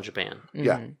 dropped yeah. on Japan,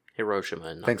 Yeah. Hiroshima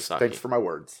and Thanks Nagasaki, for my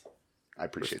words. I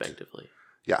appreciate it. respectively.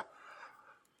 Yeah.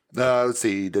 Let's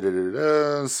see.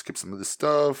 Skip some of this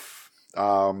stuff.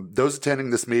 Those attending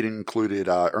this meeting included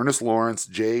Ernest Lawrence,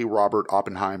 J. Robert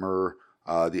Oppenheimer,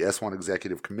 the S1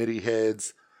 Executive Committee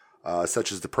heads,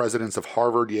 such as the presidents of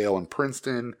Harvard, Yale, and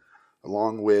Princeton,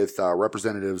 along with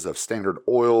representatives of Standard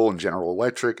Oil and General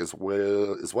Electric, as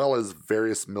well as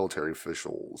various military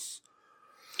officials.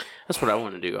 That's what I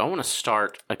want to do. I want to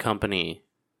start a company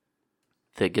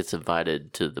that gets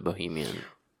invited to the Bohemian.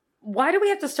 Why do we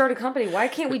have to start a company? Why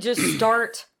can't we just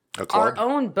start A club? our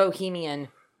own Bohemian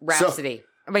Rhapsody?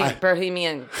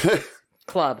 Bohemian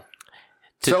Club.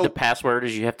 So- The password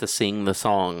is you have to sing the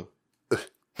song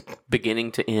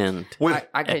beginning to end. When,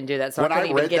 I couldn't do that, so I When I couldn't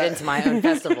even read get that- into my own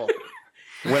festival.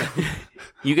 when,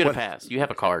 You get a pass. You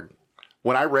have a card.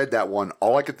 when I read that one,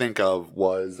 all I could think of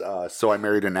was So I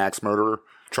Married an Axe Murderer,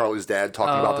 Charlie's dad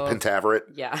talking about the Pentaveret.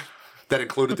 Yeah. That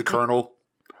included the Colonel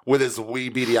with his wee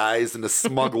beady eyes and the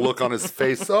smug look on his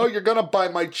face. Oh, you're going to buy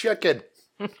my chicken.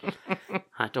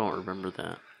 I don't remember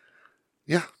that.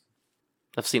 Yeah.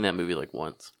 I've seen that movie like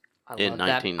once. In I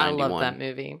love 1991. that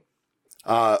movie.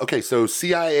 Okay, so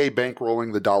CIA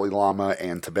bankrolling the Dalai Lama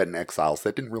and Tibetan exiles.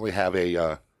 That didn't really have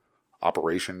a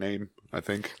operation name, I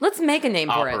think. Let's make a name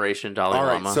for it. Operation Dalai All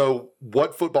right, Lama. so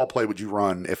what football play would you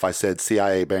run if I said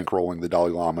CIA bankrolling the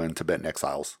Dalai Lama and Tibetan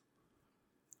exiles?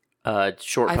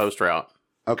 Short post route.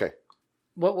 Okay,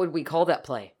 What would we call that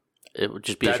play? It would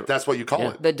just be that's what you call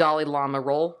Yeah. it. The Dalai Lama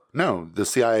roll? No, the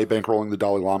CIA bankrolling the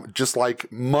Dalai Lama, just like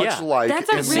Yeah. like That's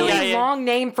a in really CIA long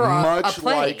name for a much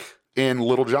play. like in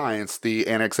Little Giants, the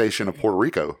annexation of Puerto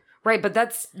Rico. Right, but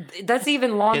that's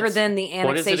even longer It's- than the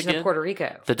what is it annexation again? of Puerto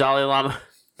Rico. the Dalai Lama.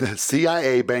 The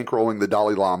CIA bankrolling the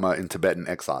Dalai Lama and Tibetan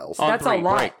exiles. On That's a 3,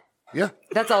 lot. break. Yeah,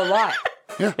 That's a lot.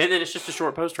 And then it's just a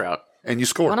short post route and you Why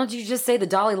score. don't you just say the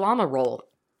Dalai Lama roll?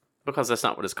 because that's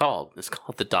not what it's called. It's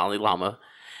called the Dalai Lama.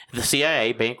 The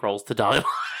CIA bankrolls the Dalai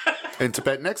Lama. And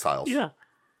Tibetan exiles. Yeah,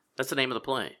 that's the name of the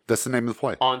play. That's the name of the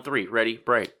play. On 3, ready,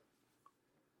 break.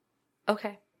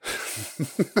 Okay.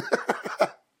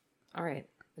 All right.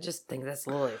 I just think that's a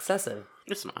little excessive.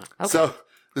 It's not. Okay. So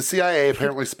the CIA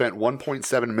apparently spent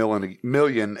 1.7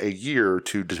 million a year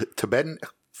to Tibetan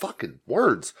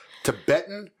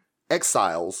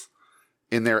exiles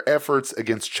in their efforts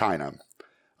against China.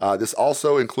 This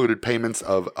also included payments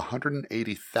of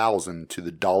 180,000 to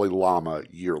the Dalai Lama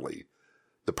yearly.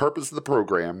 The purpose of the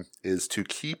program is to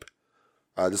keep,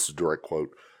 this is a direct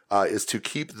quote, is to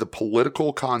keep the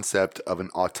political concept of an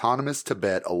autonomous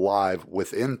Tibet alive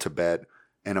within Tibet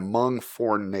and among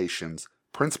foreign nations,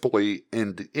 principally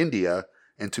in India,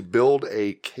 and to build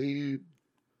a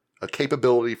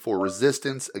capability for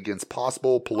resistance against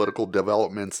possible political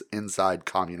developments inside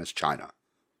communist China.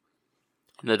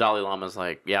 And the Dalai Lama's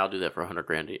like, yeah, I'll do that for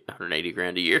 180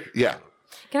 grand a year. Yeah,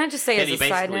 Can I just say And he as a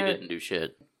side basically note, didn't do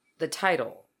shit. the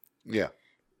title. yeah.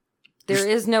 There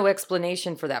is no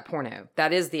explanation for that porno.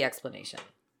 That is the explanation.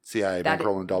 CIA That-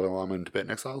 bankrolling Dalai Lama and Tibetan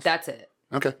exiles? That's it.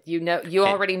 Okay. You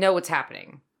already know what's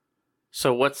happening.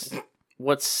 So what's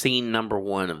scene number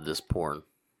 1 of this porn?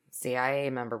 CIA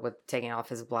member with taking off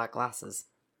his black glasses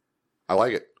I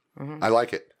like it. Mhm. I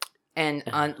like it. and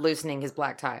loosening his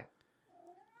black tie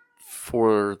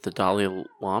For the Dalai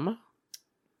Lama?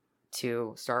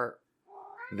 to start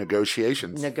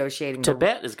Negotiations. negotiating.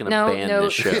 Tibet is going to ban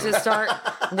this show. To start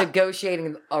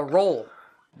negotiating a roll.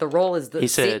 The roll is the He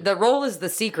said- the roll is the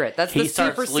secret. That's the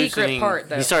super secret part.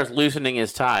 Though. He starts loosening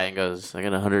his tie and goes, I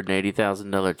got a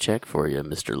 $180,000 check for you,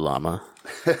 Mr. Lama.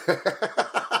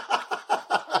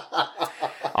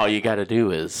 All you got to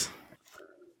do is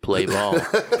play ball.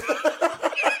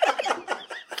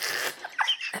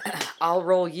 I'll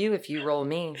roll you if you roll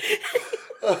me.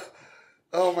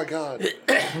 Oh my god.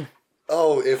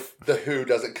 Oh, if the Who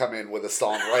doesn't come in with a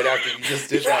song right after you just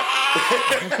did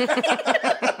that.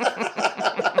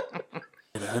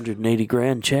 Get a 180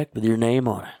 grand check with your name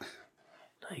on it.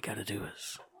 All you got to do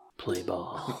is play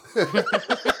ball.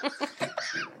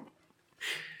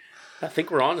 I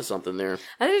think we're on to something there.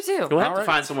 I do too. We'll have to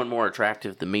find someone more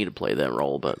attractive than me to play that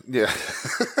role, but Yeah.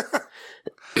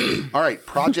 All right,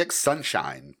 Project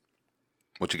Sunshine.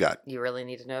 What you got? You really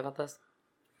need to know about this.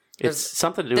 it's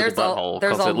something to do with the butthole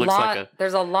There's because a it looks lot. like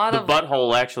There's a lot the of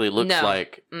butthole actually looks No.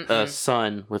 like a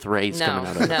sun with rays coming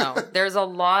out of it. no. There's a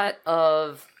lot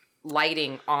of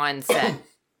lighting on set.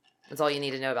 That's all you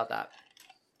need to know about that.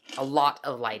 A lot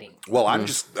of lighting. Well, I'm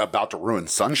just about to ruin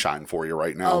Sunshine for you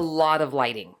right A now. lot of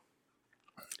lighting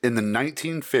In the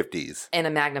 1950s, and a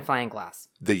magnifying glass.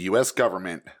 the U.S.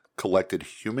 government collected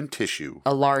human tissue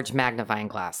A large magnifying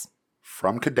glass.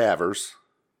 from cadavers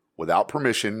without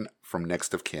permission from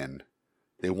next of kin.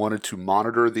 They wanted to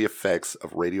monitor the effects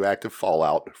of radioactive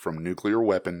fallout from nuclear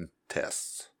weapon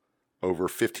tests. Over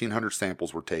 1,500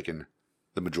 samples were taken,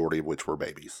 the majority of which were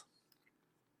babies.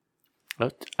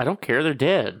 But I don't care. They're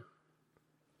dead.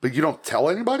 But you don't tell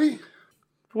anybody?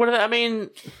 What are they, I mean,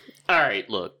 all right,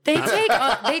 look. They take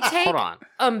Hold on.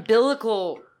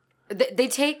 umbilical. They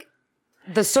take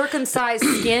the circumcised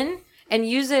skin and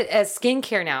use it as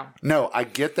skincare now. No, I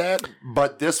get that,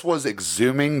 but this was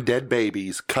exhuming dead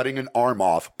babies, cutting an arm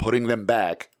off, putting them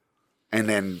back, and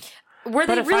then Were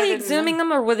But they if I really didn't exhuming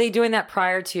them, or were they doing that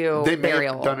prior to they may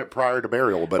burial? have done it prior to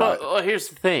burial. But Well, here's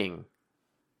the thing.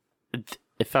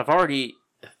 If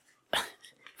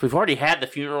we've already had the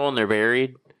funeral and they're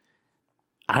buried,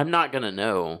 I'm not gonna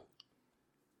know.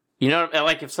 You know,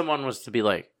 like if someone was to be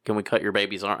like, "Can we cut your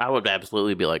baby's arm?" I would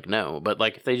absolutely be like, "No." But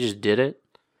like if they just did it,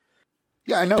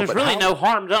 yeah, I know. there's but really how- no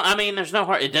harm done. I mean, there's no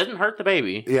harm. It doesn't hurt the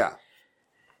baby. Yeah,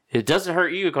 It doesn't hurt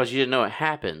you because you didn't know it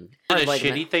happened. Is it a Wait a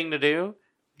shitty minute. thing to do?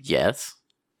 Yes.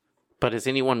 But is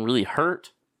anyone really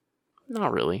hurt?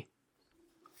 Not really.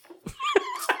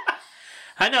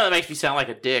 I know that makes me sound like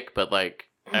a dick, but like,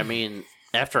 I mean,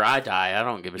 After I die, I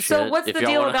don't give a shit. So what's If the y'all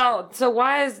deal wanna- about? So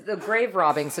why is the grave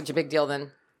robbing such a big deal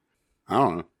then? I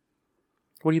don't know.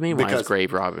 What do you mean? Why Because is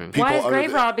grave robbing? People Why is other grave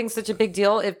than- robbing such a big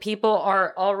deal if people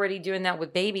are already doing that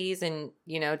with babies and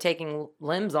taking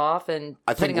limbs off and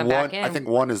I putting think them back in? I think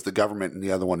one is the government and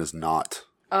the other one is not.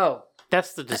 Oh,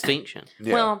 That's the distinction.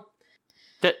 Yeah. well,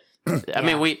 That I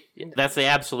Yeah. mean, that's the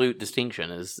absolute distinction.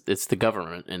 Is it's the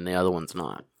government and the other one's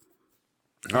not.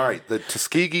 All right, the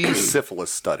Tuskegee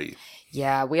syphilis study.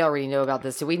 yeah, we already know about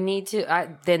this. Do we need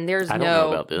to? Then there's I don't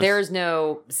know about this. there's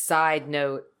no side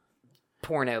note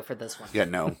porno for this one. Yeah,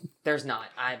 no. There's not.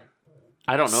 I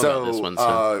don't know So, about this one.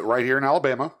 So. right here in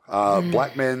Alabama,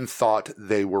 black men thought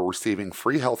they were receiving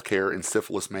free health care and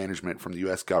syphilis management from the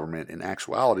U.S. government. In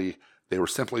actuality, they were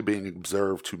simply being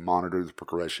observed to monitor the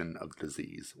progression of the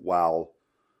disease, while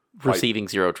Receiving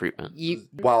zero treatment.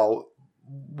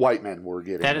 white men were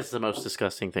getting. That is the most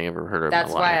disgusting thing I've ever heard of That's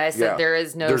in my why life. I said Yeah. there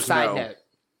is no There's side no- note.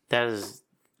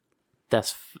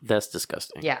 That's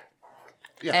disgusting. Yeah.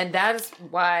 Yeah. And that is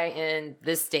why in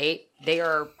this state they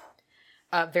are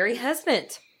very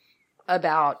hesitant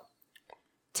about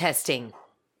testing.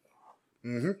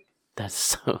 Mm-hmm.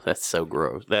 That's so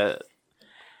gross. That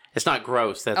it's not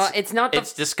gross. That's It's not the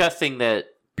it's disgusting that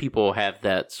people have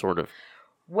that sort of.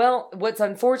 well. What's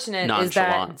unfortunate is that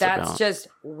Nonchalance that's about- just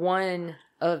one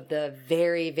of the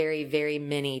very, very, very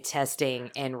many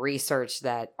testing and research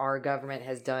that our government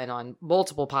has done on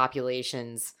multiple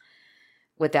populations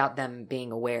without them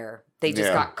being aware. They just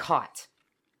Yeah. got caught.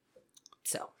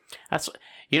 So That's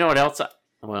you know what else?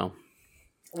 Well,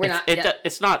 we're it's, not. it, yeah.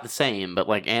 it's not the same, but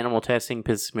like animal testing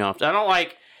pisses me off. I don't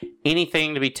like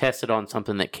anything to be tested on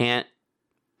something that can't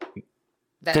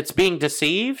that's being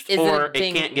deceived Isn't or it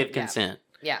being- it can't give yeah. consent.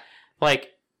 Yeah. Like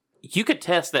you could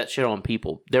test that shit on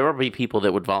people. There will be people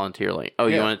that would volunteer. Like, oh,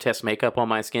 you Yeah. want to test makeup on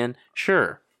my skin?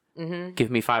 Sure, Mm-hmm. give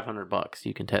me $500.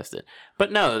 You can test it.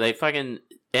 But no, they fucking.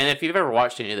 And if you've ever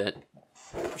watched any of that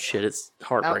shit, it's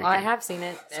heartbreaking. Oh, I have seen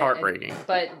it. It's heartbreaking.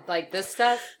 But like this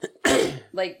stuff,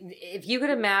 like if you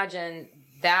could imagine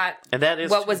that, And that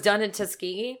is what was done in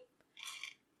Tuskegee,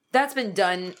 that's been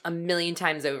done a million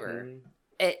times over.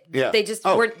 Yeah. They just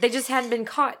Oh. they just hadn't been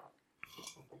caught.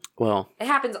 well. It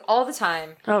happens all the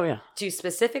time Oh yeah, to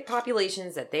specific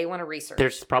populations that they want to research.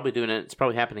 they're probably doing it. It's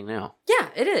probably happening now. Yeah,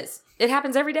 it is. It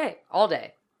happens every day, all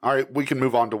day. All right, we can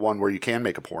move on to one where you can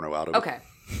make a porno out of it. Okay.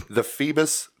 The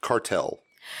Phoebus Cartel.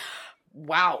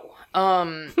 Wow.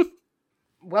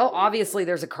 Well, obviously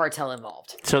there's a cartel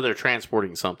involved. So they're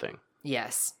transporting something.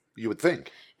 Yes. You would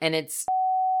think. And it's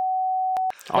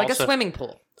like Also- a swimming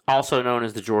pool. Also known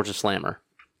as the Georgia Slammer.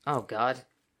 Oh God.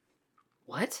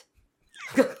 What?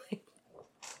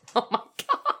 Oh my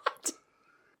God.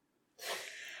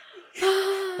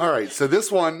 All right, so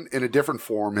this one in a different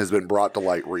form has been brought to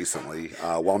light recently.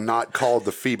 While not called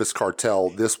the Phoebus Cartel,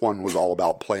 this one was all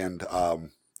about planned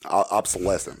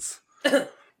obsolescence.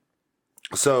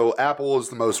 So Apple is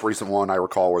the most recent one I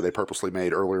recall where they purposely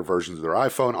made earlier versions of their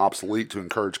iPhone obsolete to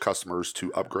encourage customers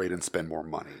to upgrade and spend more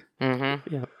money.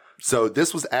 Mm-hmm. Yeah. So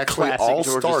this was actually Classic all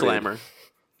Georgia started. Slammer.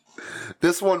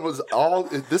 This one was all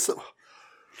this.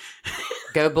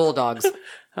 Go Bulldogs.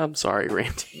 I'm sorry,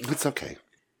 Randy. It's okay.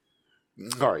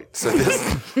 All right, so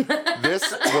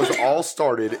this was all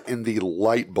started in the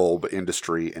light bulb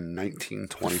industry in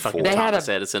 1924. Fucking They had Thomas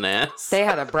a- Edison ass. They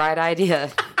had a bright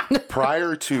idea.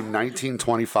 Prior to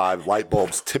 1925, light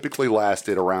bulbs typically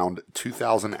lasted around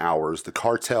 2,000 hours. The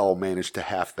cartel managed to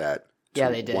half that to Yeah,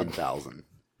 they did. 1,000.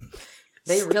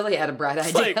 They really had a bright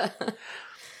idea.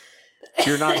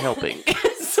 You're not helping.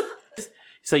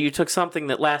 So you took something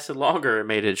that lasted longer and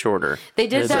made it shorter. They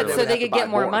did So that they so would they have to could buy get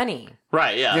more more. money.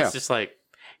 Right, yeah. Yeah. It's just like,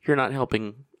 you're not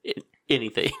helping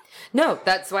anything. No,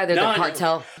 that's why they're No, the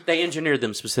cartel. They engineered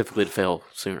them specifically to fail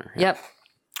sooner. Yep.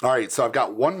 All right, so I've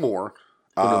got one more.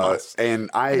 else? And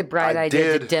I, The bright I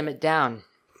idea to did. dim it down.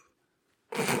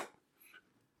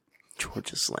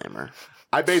 Georgia Slammer.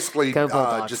 I basically Go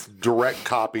Bulldogs. just direct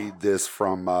copied this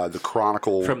from the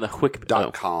Chronicle.com. From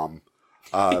the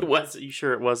you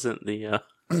sure it wasn't the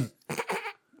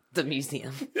The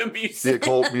museum. The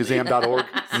occultmuseum.org?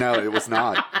 No, it was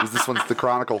not. This one's the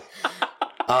Chronicle.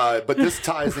 But this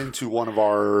ties into one of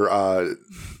our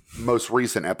most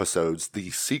recent episodes, the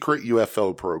secret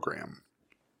UFO program.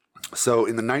 So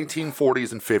in the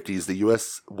 1940s and 50s, the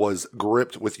U.S. was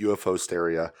gripped with UFO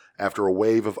hysteria after a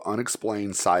wave of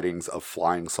unexplained sightings of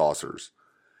flying saucers.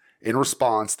 In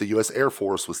response, the U.S. Air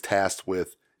Force was tasked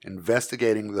with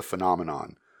investigating the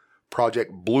phenomenon.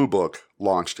 Project Blue Book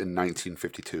launched in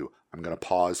 1952. I'm going to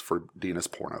pause for Dina's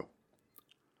porno.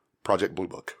 Project Blue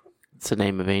Book. It's the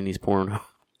name of Andy's porno.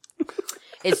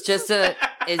 It's just a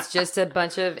It's just a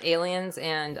bunch of aliens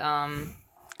and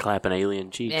Clapping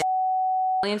alien cheeks.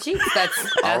 alien cheeks. That's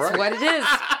right. what it is.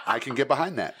 I can get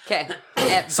behind that. Okay.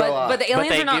 So, but the But aliens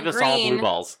they are not give us all green. blue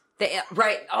balls.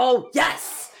 Right. Oh,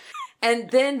 yes.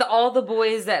 And then all the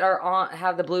boys that are on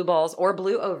have the blue balls or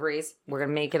blue ovaries. We're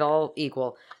gonna make it all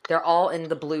equal. They're all in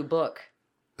the blue book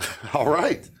All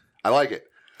right. I like it.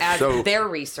 as So- their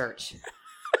research.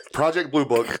 Project Blue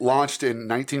Book, launched in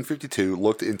 1952,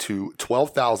 looked into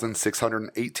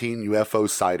 12,618 UFO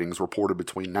sightings reported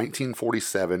between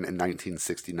 1947 and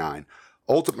 1969,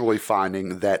 ultimately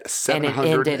finding that And it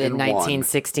ended in 701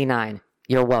 1969.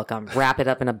 You're welcome. Wrap it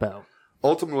up in a bow.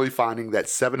 ultimately finding that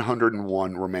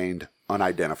 701 remained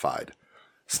unidentified.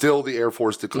 Still, the Air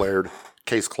Force declared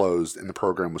case closed and the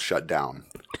program was shut down.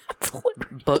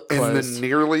 Book In closed. the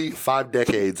nearly 5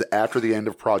 decades after the end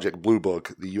of Project Blue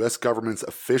Book, the U.S. government's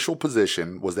official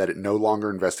position was that it no longer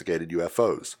investigated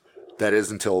UFOs. That is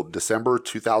until December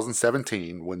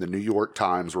 2017, when the New York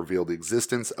Times revealed the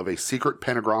existence of a secret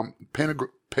Pentagon program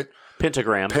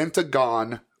Pentagram.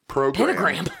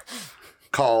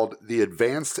 called the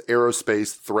Advanced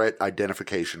Aerospace Threat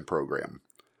Identification Program.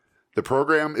 The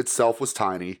program itself was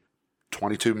tiny.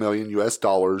 $22 million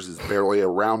is barely a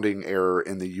rounding error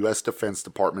in the U.S. Defense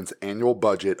Department's annual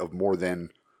budget of more than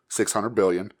 $600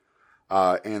 billion.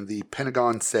 And the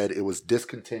Pentagon said it was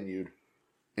discontinued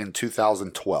in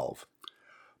 2012.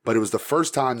 But it was the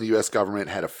first time the U.S. government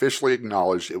had officially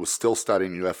acknowledged it was still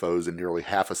studying UFOs in nearly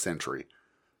half a century.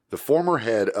 The former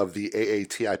head of the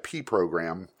AATIP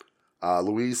program,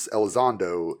 Luis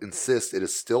Elizondo, insists it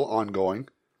is still ongoing.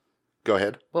 Go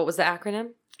ahead. What was the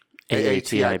acronym?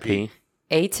 AATIP.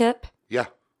 ATIP? Yeah.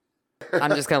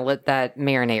 I'm just going to let that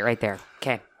marinate right there.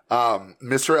 Okay.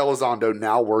 Mr. Elizondo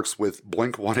now works with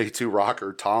Blink-182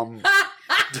 rocker Tom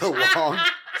DeLonge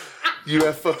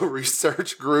UFO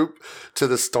research group to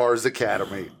the Stars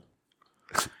Academy.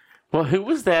 Well, who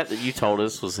was that you told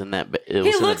us was in that? It was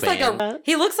He in looks the like band?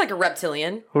 he looks like a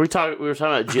reptilian. We were talking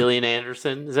about Gillian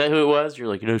Anderson. Is that who it was? You're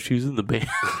like, she was in the band.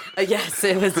 Yes,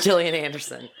 it was Gillian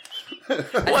Anderson.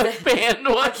 What band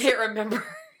was? I can't remember.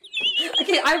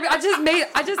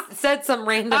 I just said some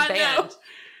random I band.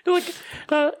 know.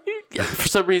 Like, for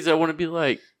some reason, I want to be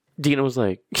like, Dina was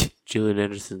like, Gillian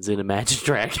Anderson's in Imagine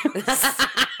Dragons.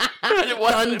 But it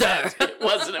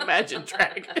wasn't Imagine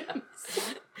Dragons.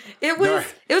 It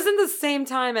was in the same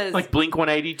time as Like Blink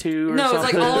 182 or no, it something.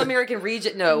 was like All American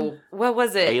Region. No, what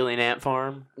was it? Alien Ant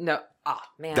Farm. No, oh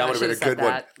man, That I would've been a should've said good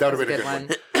one. that. That would've was been a one.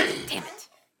 Damn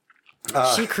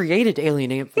it! She created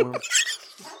Alien Ant Farm.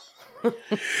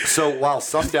 So while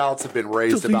some doubts have been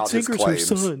raised about his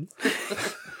claims,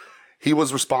 he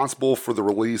was responsible for the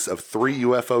release of 3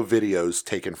 UFO videos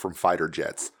taken from fighter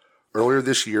jets. Earlier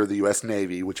this year, the U.S.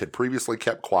 Navy, which had previously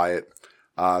kept quiet,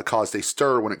 caused a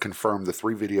stir when it confirmed the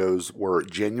 3 videos were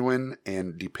genuine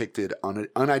and depicted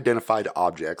unidentified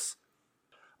objects.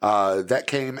 That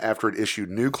came after it issued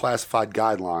new classified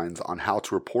guidelines on how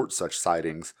to report such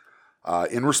sightings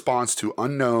in response to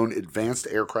unknown advanced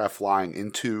aircraft flying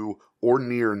into or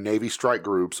near Navy strike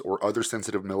groups or other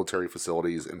sensitive military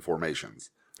facilities and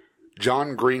formations.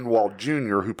 John Greenwald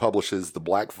Jr., who publishes The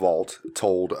Black Vault,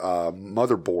 told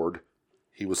Motherboard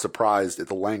he was surprised at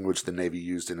the language the Navy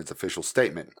used in its official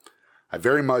statement. I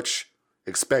very much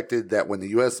expected that when the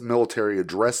U.S. military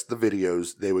addressed the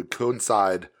videos, they would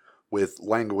coincide with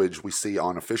language we see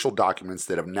on official documents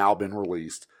that have now been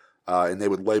released, and they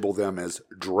would label them as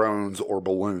drones or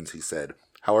balloons, he said.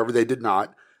 However, they did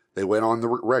not. They went on the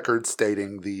record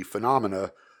stating the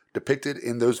phenomena depicted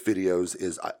in those videos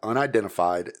is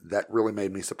unidentified. That really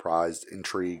made me surprised,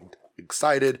 intrigued,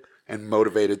 excited, and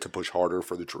motivated to push harder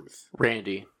for the truth.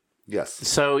 Randy. Yes.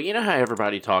 So, you know how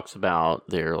everybody talks about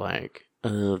their, like,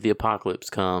 the apocalypse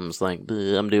comes, like,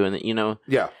 I'm doing it,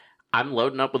 Yeah. I'm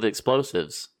loading up with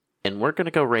explosives, and we're going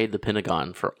to go raid the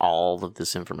Pentagon for all of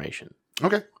this information.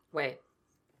 Okay. Wait,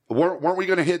 Weren't we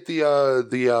going to hit the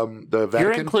Vatican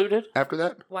You're included after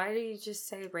that? why did you just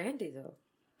say Randy though?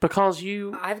 because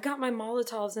you... I've got my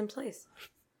Molotovs in place.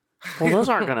 Well, those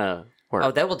aren't going to work.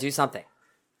 Oh, that will do something.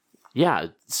 Yeah,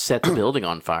 set the building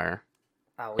on fire.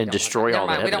 Oh, we And don't destroy want all that.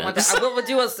 the Never mind, we don't want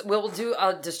that. evidence. We'll do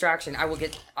a distraction. I will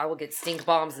get stink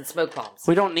bombs and smoke bombs.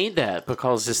 We don't need that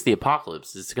because it's the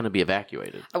apocalypse. It's going to be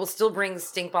evacuated. I will still bring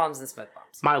stink bombs and smoke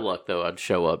bombs. My luck, though, I'd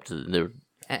show up to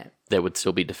they would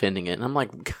still be defending it, and I'm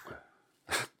like,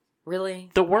 Really?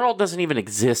 the world doesn't even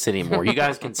exist anymore. You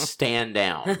guys can stand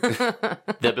down.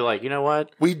 They'll be like, you know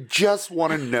what? We just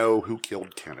want to know who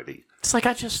killed Kennedy. It's like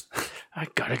I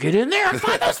gotta get in there and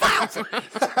find those files.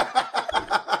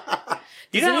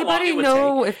 Does know how long anybody it would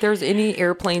know if there's any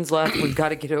airplanes left? We've got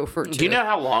to get over to. Do you know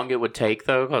how long it would take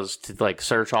though? Because to like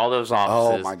search all those Oh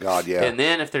offices. my God, yeah. And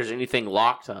then if there's anything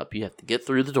locked up, you have to get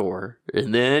through the door,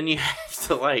 and then you have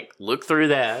to like look through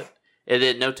that, and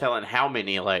then no telling how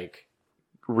many like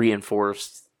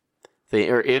reinforced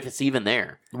or if it's even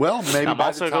there. Well, maybe I'm by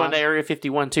also the going time, to Area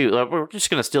 51 too. Like, we're just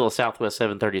going to steal a Southwest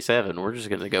 737. We're just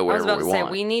going to go I was wherever about we to say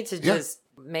want. we need to Yeah. just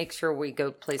make sure we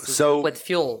go places So, with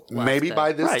fuel. left, maybe though.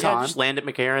 by this Right, yeah, time just land at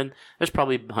McCarran. There's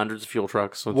probably hundreds of fuel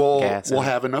trucks with we'll gas. in we'll it.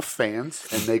 have enough fans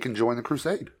and they can join the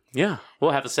crusade. Yeah,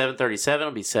 we'll have a 737.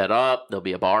 It'll be set up. There'll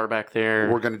be a bar back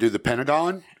there. We're going to do the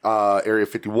Pentagon, Area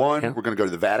 51. Yeah. We're going to go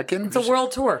to the Vatican. It's a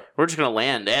world tour. We're just going to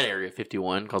land at Area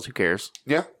 51 because who cares?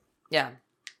 Yeah. Yeah,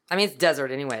 I mean it's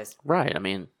desert anyways. Right. I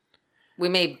mean, We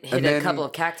may hit And a then couple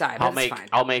of cacti, but it's fine.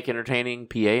 I'll make entertaining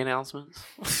PA announcements.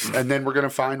 And then we're going to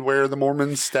find where the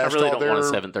Mormons I stashed really all don't want a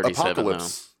their 737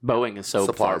 apocalypse. though. Boeing is so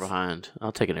far supplies. behind.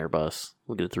 I'll take an Airbus.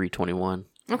 We'll get a 321.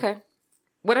 Okay,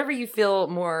 whatever you feel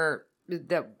more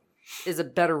that is a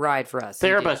better ride for us. The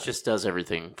you do Airbus that. just does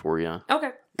everything for you.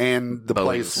 Okay, And the Boeing.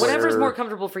 place whatever's where, more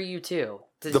comfortable for you too.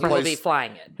 The You will place- be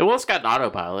flying it. Well, it's got an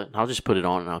autopilot. I'll just put it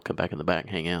on and I'll come back in the back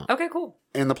and hang out. Okay, cool.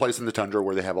 and the place in the tundra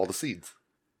where they have all the seeds.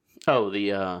 Oh,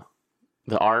 the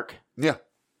Ark, Yeah.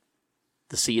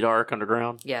 the Seed Ark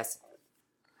underground. Yes.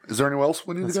 Is there anywhere else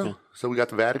we need That's to go? good. So we got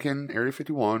the Vatican, Area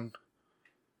 51, I mean,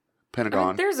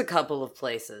 Pentagon. there's a couple of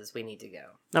places we need to go.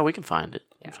 No, we can find it.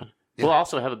 Yeah. Yeah. We'll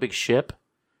also have a big ship.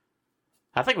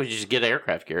 I think we should just get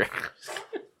aircraft carrier.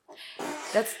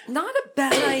 That's not a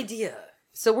bad idea.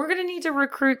 So we're gonna need to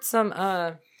recruit some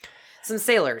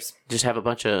sailors. Just have a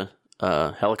bunch of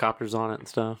helicopters on it and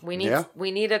stuff. We need Yeah.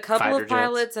 a couple Fighter of jets.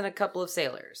 pilots and a couple of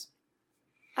sailors.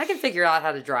 I can figure out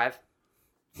how to drive.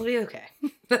 We'll be okay.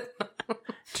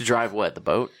 To drive what? The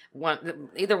boat?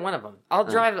 Either one of them. I'll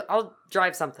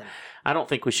drive something. I don't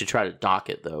think we should try to dock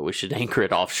it though. We should anchor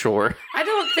it offshore. I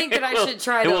don't think that I should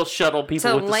try It will to shuttle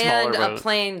people with the land smaller a boat.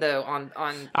 plane though on.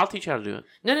 I'll teach you how to do it.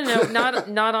 No, not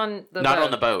on the Not boat.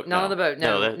 on the boat, Not no. on the boat.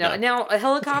 No, No, that- no. Now a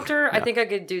helicopter, I No. think I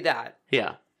could do that.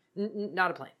 Yeah.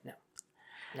 Not a plane. No.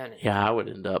 No. Yeah, I would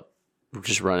end up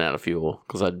just running out of fuel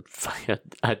because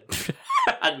I'd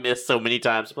miss so many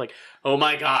times. I'm like, oh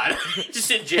my god, just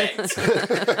eject.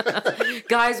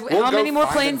 Guys, We'll how go many more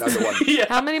find planes? another one. Yeah.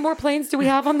 How many more planes do we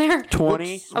have on there?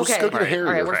 20. Let's Okay. go get a All Harrier.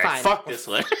 right, we're fine. Fuck this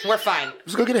one. We're fine.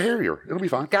 Let's go get a Harrier. It'll be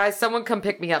fine. Guys, someone come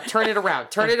pick me up. Turn it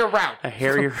around. Turn it around. A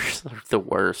Harrier's the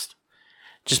worst.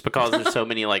 Just because there's so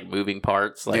many like moving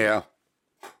parts. Like, Yeah.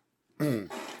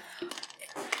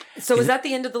 So is that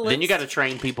the end of the list? Then you got to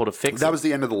train people to fix That them. was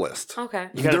the end of the list. Okay.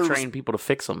 You got to there was- train people to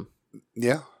fix them.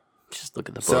 Yeah. Just look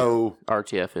at the book. So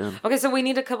RTFM. Okay, so we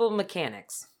need a couple of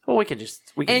mechanics Well, we can do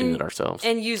And- it ourselves.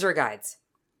 and user guides.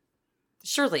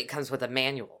 Surely it comes with a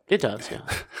manual. It does, yeah.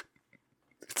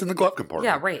 it's in the glove compartment.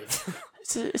 Yeah, right.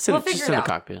 It's We'll just figure in it the out.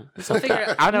 cockpit. We'll figure it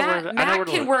out. I know Matt, where- I know Matt where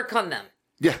to can look. work on them.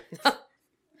 Yeah.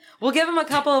 We'll give him a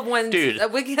couple of ones. Dude.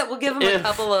 We'll give him a If-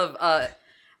 couple of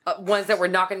ones that we're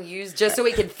not going to use, just so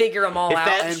we can figure them all If out.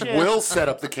 that- And Shit. we'll set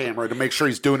up the camera to make sure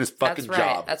he's doing his fucking That's right.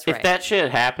 job. That's If right. that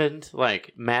shit happened,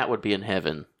 like Matt would be in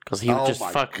heaven because he would Oh just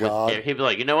my fuck God. with. He'd be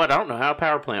like, you know what? I don't know how a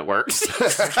power plant works.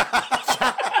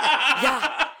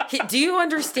 Yeah. Do you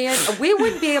understand? We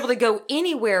wouldn't be able to go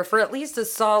anywhere for at least a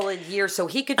solid year, so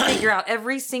he could figure out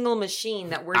every single machine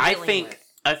that we're dealing with.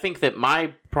 I think that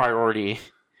my priority,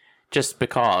 just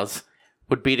because,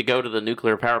 would be to go to the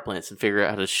nuclear power plants and figure out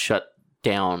how to shut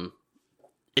down,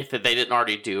 if they didn't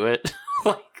already do it,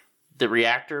 like the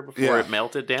reactor before Yeah. it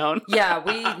melted down. Yeah,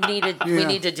 we need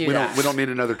to do we that. We don't need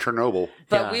another Chernobyl.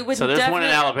 But Yeah. we would So there's one in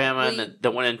definitely- Alabama and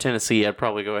the one in Tennessee. I'd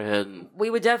probably go ahead and we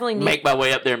would definitely need. make my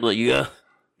way up there and be like,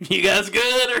 you guys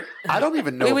good? Or I don't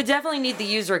even know. we would definitely need the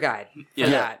user guide. For Yeah.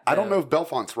 that, I don't though. know if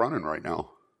Belfont's running right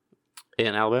now.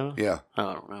 in Alabama? Yeah.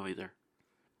 I don't know either.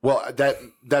 Well,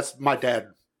 that's my dad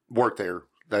worked there.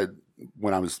 That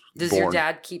when I was Does born. your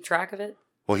dad keep track of it?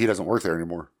 Well, he doesn't work there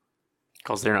anymore.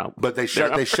 Because they're not. But they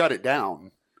They're shut it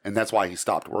down, and that's why he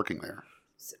stopped working there.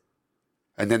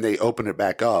 And then they opened it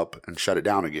back up and shut it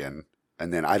down again.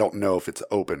 And then I don't know if it's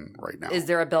open right now. Is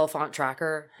there a Belfont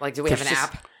tracker? Like, do we have an There's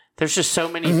just- app? There's just so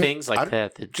many things like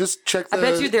that. Just check the I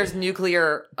bet you there's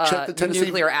nuclear check the Tennessee-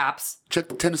 nuclear apps. check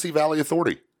the Tennessee Valley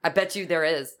Authority. I bet you there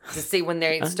is to see when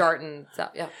they start and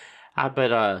stuff. Yeah. I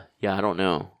don't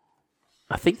know.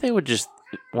 I think they would just,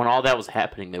 when all that was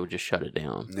happening, they would just shut it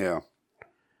down. Yeah.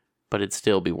 But it'd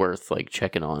still be worth like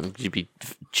checking on. You'd be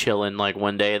chilling like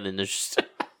one day, and then there's just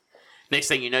next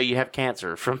thing you know, you have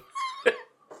cancer from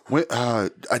We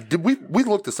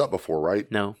looked this up before, right?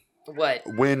 no. What?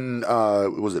 When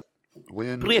was it?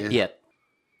 When Yeah.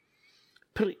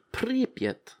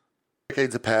 Pripyat.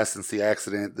 Decades have passed since the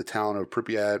accident. The town of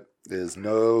Pripyat is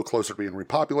no closer to being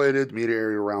repopulated. The immediate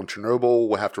area around Chernobyl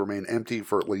will have to remain empty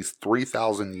for at least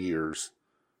 3,000 years.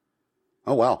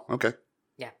 Oh, wow. Okay.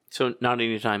 So not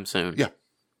anytime soon. Yeah.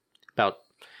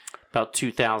 About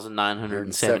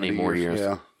 2,970 more years.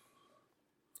 Yeah.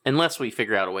 Unless we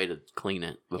figure out a way to clean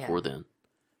it before then.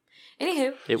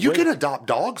 Anywho, You can adopt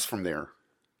dogs from there.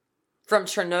 from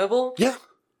Chernobyl. Yeah.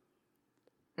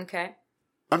 Okay.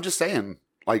 I'm just saying.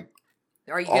 Like,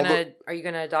 Are you All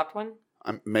gonna adopt one?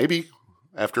 maybe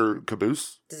after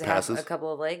Caboose Does it passes, have a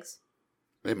couple of legs?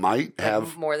 it might Like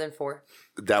have. more than 4.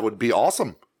 That would be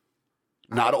awesome.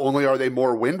 Not only are they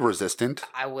more wind resistant,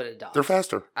 I would adopt. they're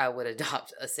faster. I would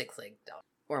adopt a 6-legged dog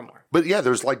or more. But yeah,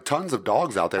 there's like tons of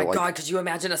dogs out there. My Like, God, could you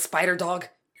imagine a spider dog?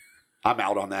 I'm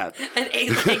out on that. An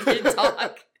 8-legged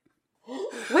dog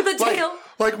with a Like, tail.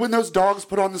 like when those dogs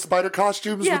put on the spider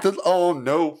costumes Yeah. with the oh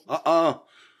no,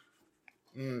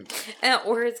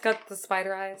 Or it's got the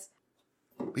spider eyes.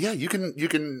 Yeah, you can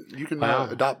Wow.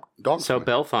 adopt dogs. So from it.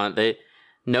 Bellefonte,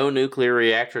 no nuclear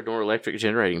reactor nor electric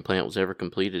generating plant was ever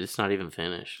completed. It's not even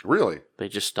finished. Really? They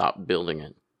just stopped building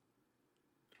it.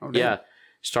 Oh, damn. Yeah.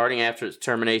 Starting after its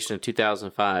termination in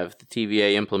 2005, the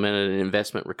TVA implemented an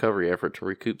investment recovery effort to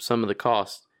recoup some of the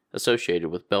costs associated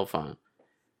with Bellefonte.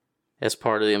 As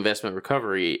part of the investment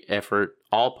recovery effort,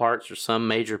 all parts or some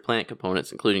major plant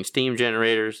components, including steam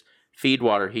generators, feed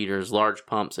water heaters, large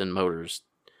pumps, and motors,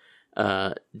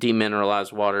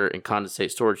 demineralized water and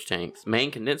condensate storage tanks, main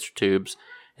condenser tubes,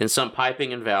 and some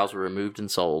piping and valves were removed and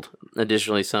sold.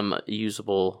 Additionally, some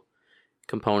usable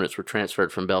components were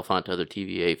transferred from Bellefonte to other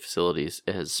TVA facilities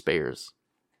as spares.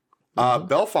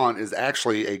 Bellefonte is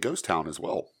actually a ghost town as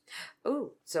well.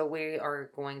 Ooh, so we are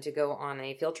going to go on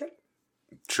a field trip?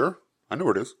 Sure, I know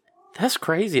where it is. That's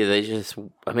crazy. They're just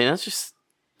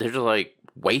like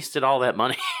wasted all that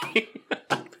money.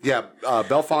 Yeah,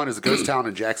 Bellefonte is a ghost town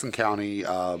in Jackson County,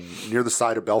 near the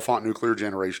site of Bellefonte Nuclear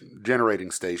Generating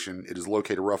Station. It is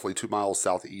located roughly 2 miles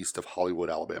southeast of Hollywood,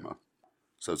 Alabama.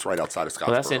 So it's right outside of Scottsboro.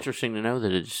 Well, that's interesting to know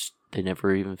that they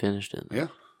never even finished it. Yeah.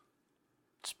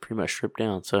 It's pretty much stripped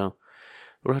down, so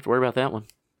we don't have to worry about that one.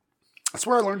 That's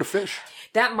where I learned to fish.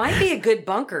 That might be a good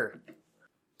bunker.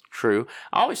 True.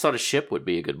 I always thought a ship would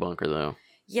be a good bunker, though.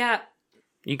 Yeah.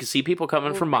 You can see people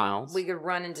coming for miles. We could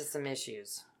run into some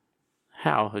issues.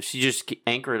 How? If you just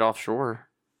anchor it offshore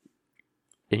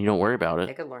and you don't worry about They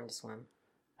it. could learn to swim.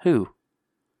 Who?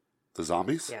 The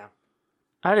zombies? Yeah.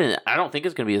 I don't think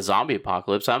it's going to be a zombie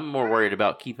apocalypse. I'm more worried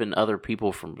about keeping other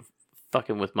people from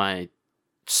fucking with my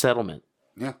settlement.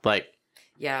 Yeah. Like,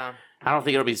 Yeah. I don't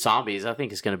think it'll be zombies. I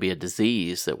think it's going to be a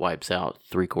disease that wipes out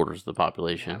 3/4 of the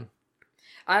population.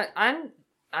 I'm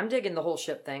digging the whole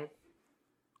ship thing.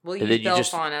 We'll And use then you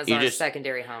just- Bellefonte as you our just-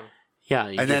 secondary home. Yeah.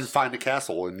 And then find a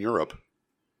castle in Europe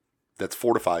that's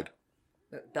fortified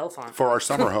Bellefonte. for our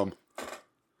summer home.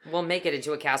 We'll make it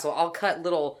into a castle. I'll cut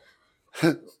little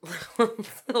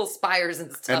little spires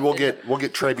and stuff. And we'll get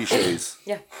trebuchets.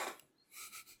 Yeah.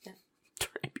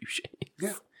 trebuchets.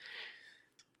 Yeah.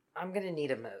 I'm gonna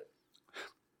need a moat.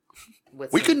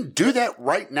 With We some- can do that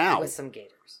right now. with some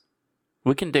gators.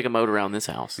 We can dig a moat around this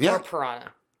house. Yeah. Or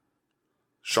piranha.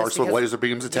 Sharks Just with because- laser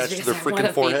beams Just attached to because their I freaking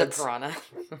wanna foreheads. Feed the piranha.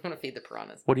 I want to feed the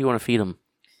piranhas. What do you want to feed them?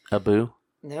 Abu?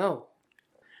 No.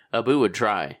 Abu would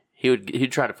try.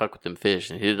 He'd try to fuck with them fish,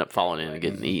 and he'd end up falling in and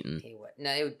getting eaten. He would.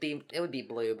 No, it would be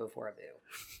blue before Abu.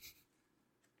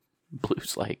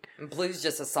 Blue's like, And blue's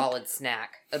just a solid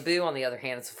snack. Abu, on the other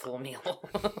hand, is a full meal.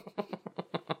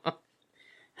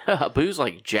 Abu's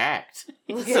like jacked.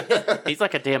 Look at him. He's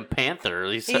like a damn panther.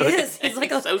 He is. He's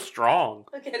like a- so strong.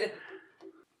 Look at him.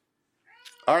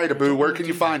 All right, Abu, where can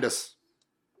you find us?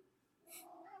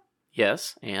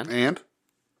 Yes, and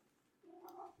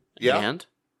Yeah. and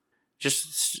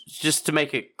just to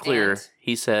make it clear, And?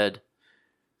 he said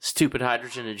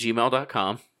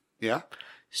stupidhydrogen@gmail.com, Yeah.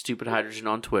 Stupid Hydrogen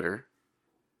on Twitter,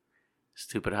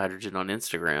 Stupid Hydrogen on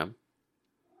Instagram.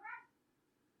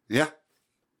 Yeah.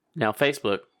 Now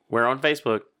Facebook. We're on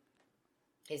Facebook.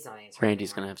 He's not answering.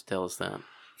 Randy's gonna have to tell us that.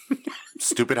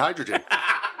 Stupid Hydrogen.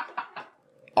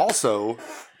 Also,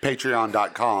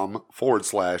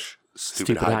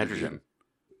 patreon.com/stupid hydrogen.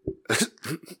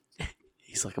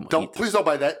 He's like, Please don't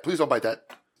buy that. Please don't buy that.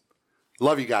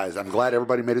 Love you guys. I'm glad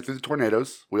everybody made it through the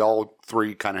tornadoes. We all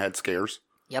three kind of had scares.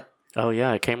 Yep. Oh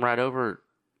yeah, it came right over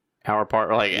our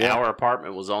apartment. Yeah. Our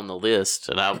apartment was on the list,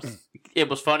 and it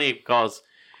was funny because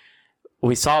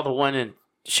we saw the one in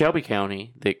Shelby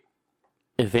County that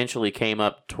eventually came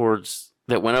up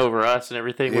that went over us and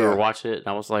everything. We Yeah. were watching it, and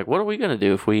I was like, "What are we gonna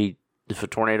do if a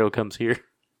tornado comes here?"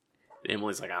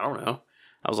 Emily's like, "I don't know."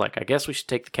 I was like, I guess we should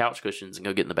take the couch cushions and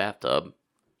go get in the bathtub.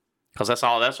 Because that's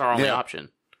our only option.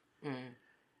 Mm.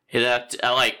 And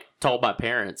I like told my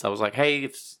parents, I was like, hey,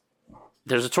 if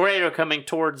there's a tornado coming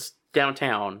towards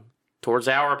downtown, towards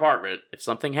our apartment, if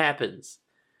something happens,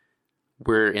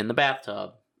 we're in the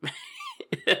bathtub.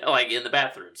 Like in the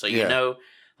bathroom. So you know,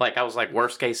 like I was like,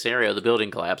 worst case scenario, the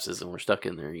building collapses and we're stuck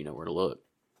in there, you know where to look.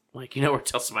 Like, you know where to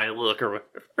tell somebody to look or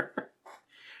whatever.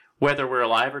 Whether we're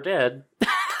alive or dead,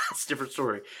 it's a different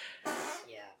story.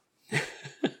 Yeah.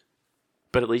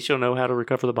 But at least you'll know how to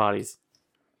recover the bodies.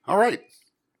 All right.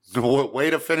 Way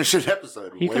to finish an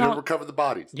episode. Way to recover the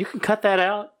bodies. You can cut that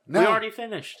out. No. We already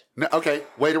finished. No, okay.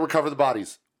 Way to recover the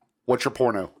bodies. What's your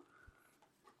porno?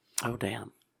 Oh,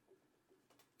 damn.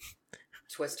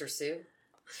 Twister Sue.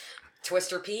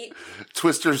 Twister Pete.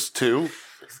 Twisters 2.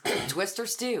 Twister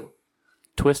Stew.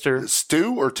 Twister.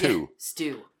 Stew or 2? Yeah,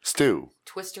 stew. Stew.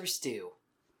 Twister Stew.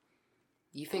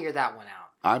 You figure that one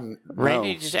out.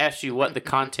 Randy just asked you what the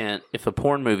content, if a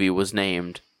porn movie was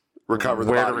named, recover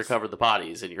the where bodies. to recover the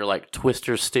bodies, and you're like,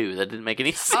 Twister Stew. That didn't make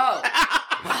any sense. Oh.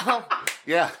 Well,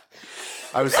 Yeah.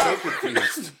 I was so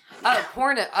confused. oh,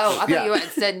 porno. Oh, I thought you had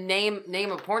said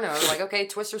name a porno. I was like, okay,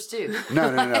 Twister Stew.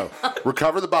 No.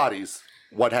 Recover the bodies.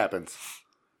 What happens?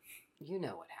 You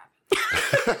know what happened.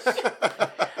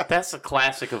 That's a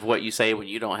classic of what you say when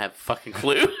you don't have a fucking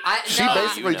clue. She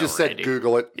basically just said, Randy.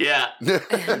 Google it. Yeah.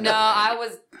 No, I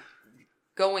was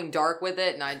going dark with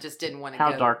it, and I just didn't want to go.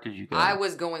 How dark did you go? I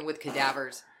was going with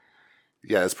cadavers.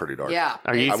 Yeah, it's pretty dark. Yeah.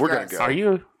 Are you? it's We're gonna gross. go. Are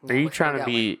you we're trying to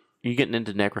going. be? Are you getting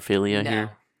into necrophilia No.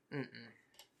 here? Mm-mm.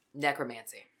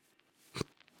 Necromancy.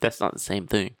 That's not the same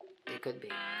thing. It could be.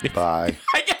 Bye.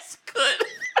 I guess it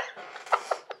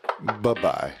could.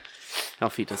 Bye-bye.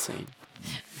 Auf Wiedersehen.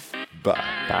 Bye.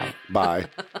 Bye. Bye.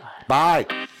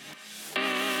 Bye.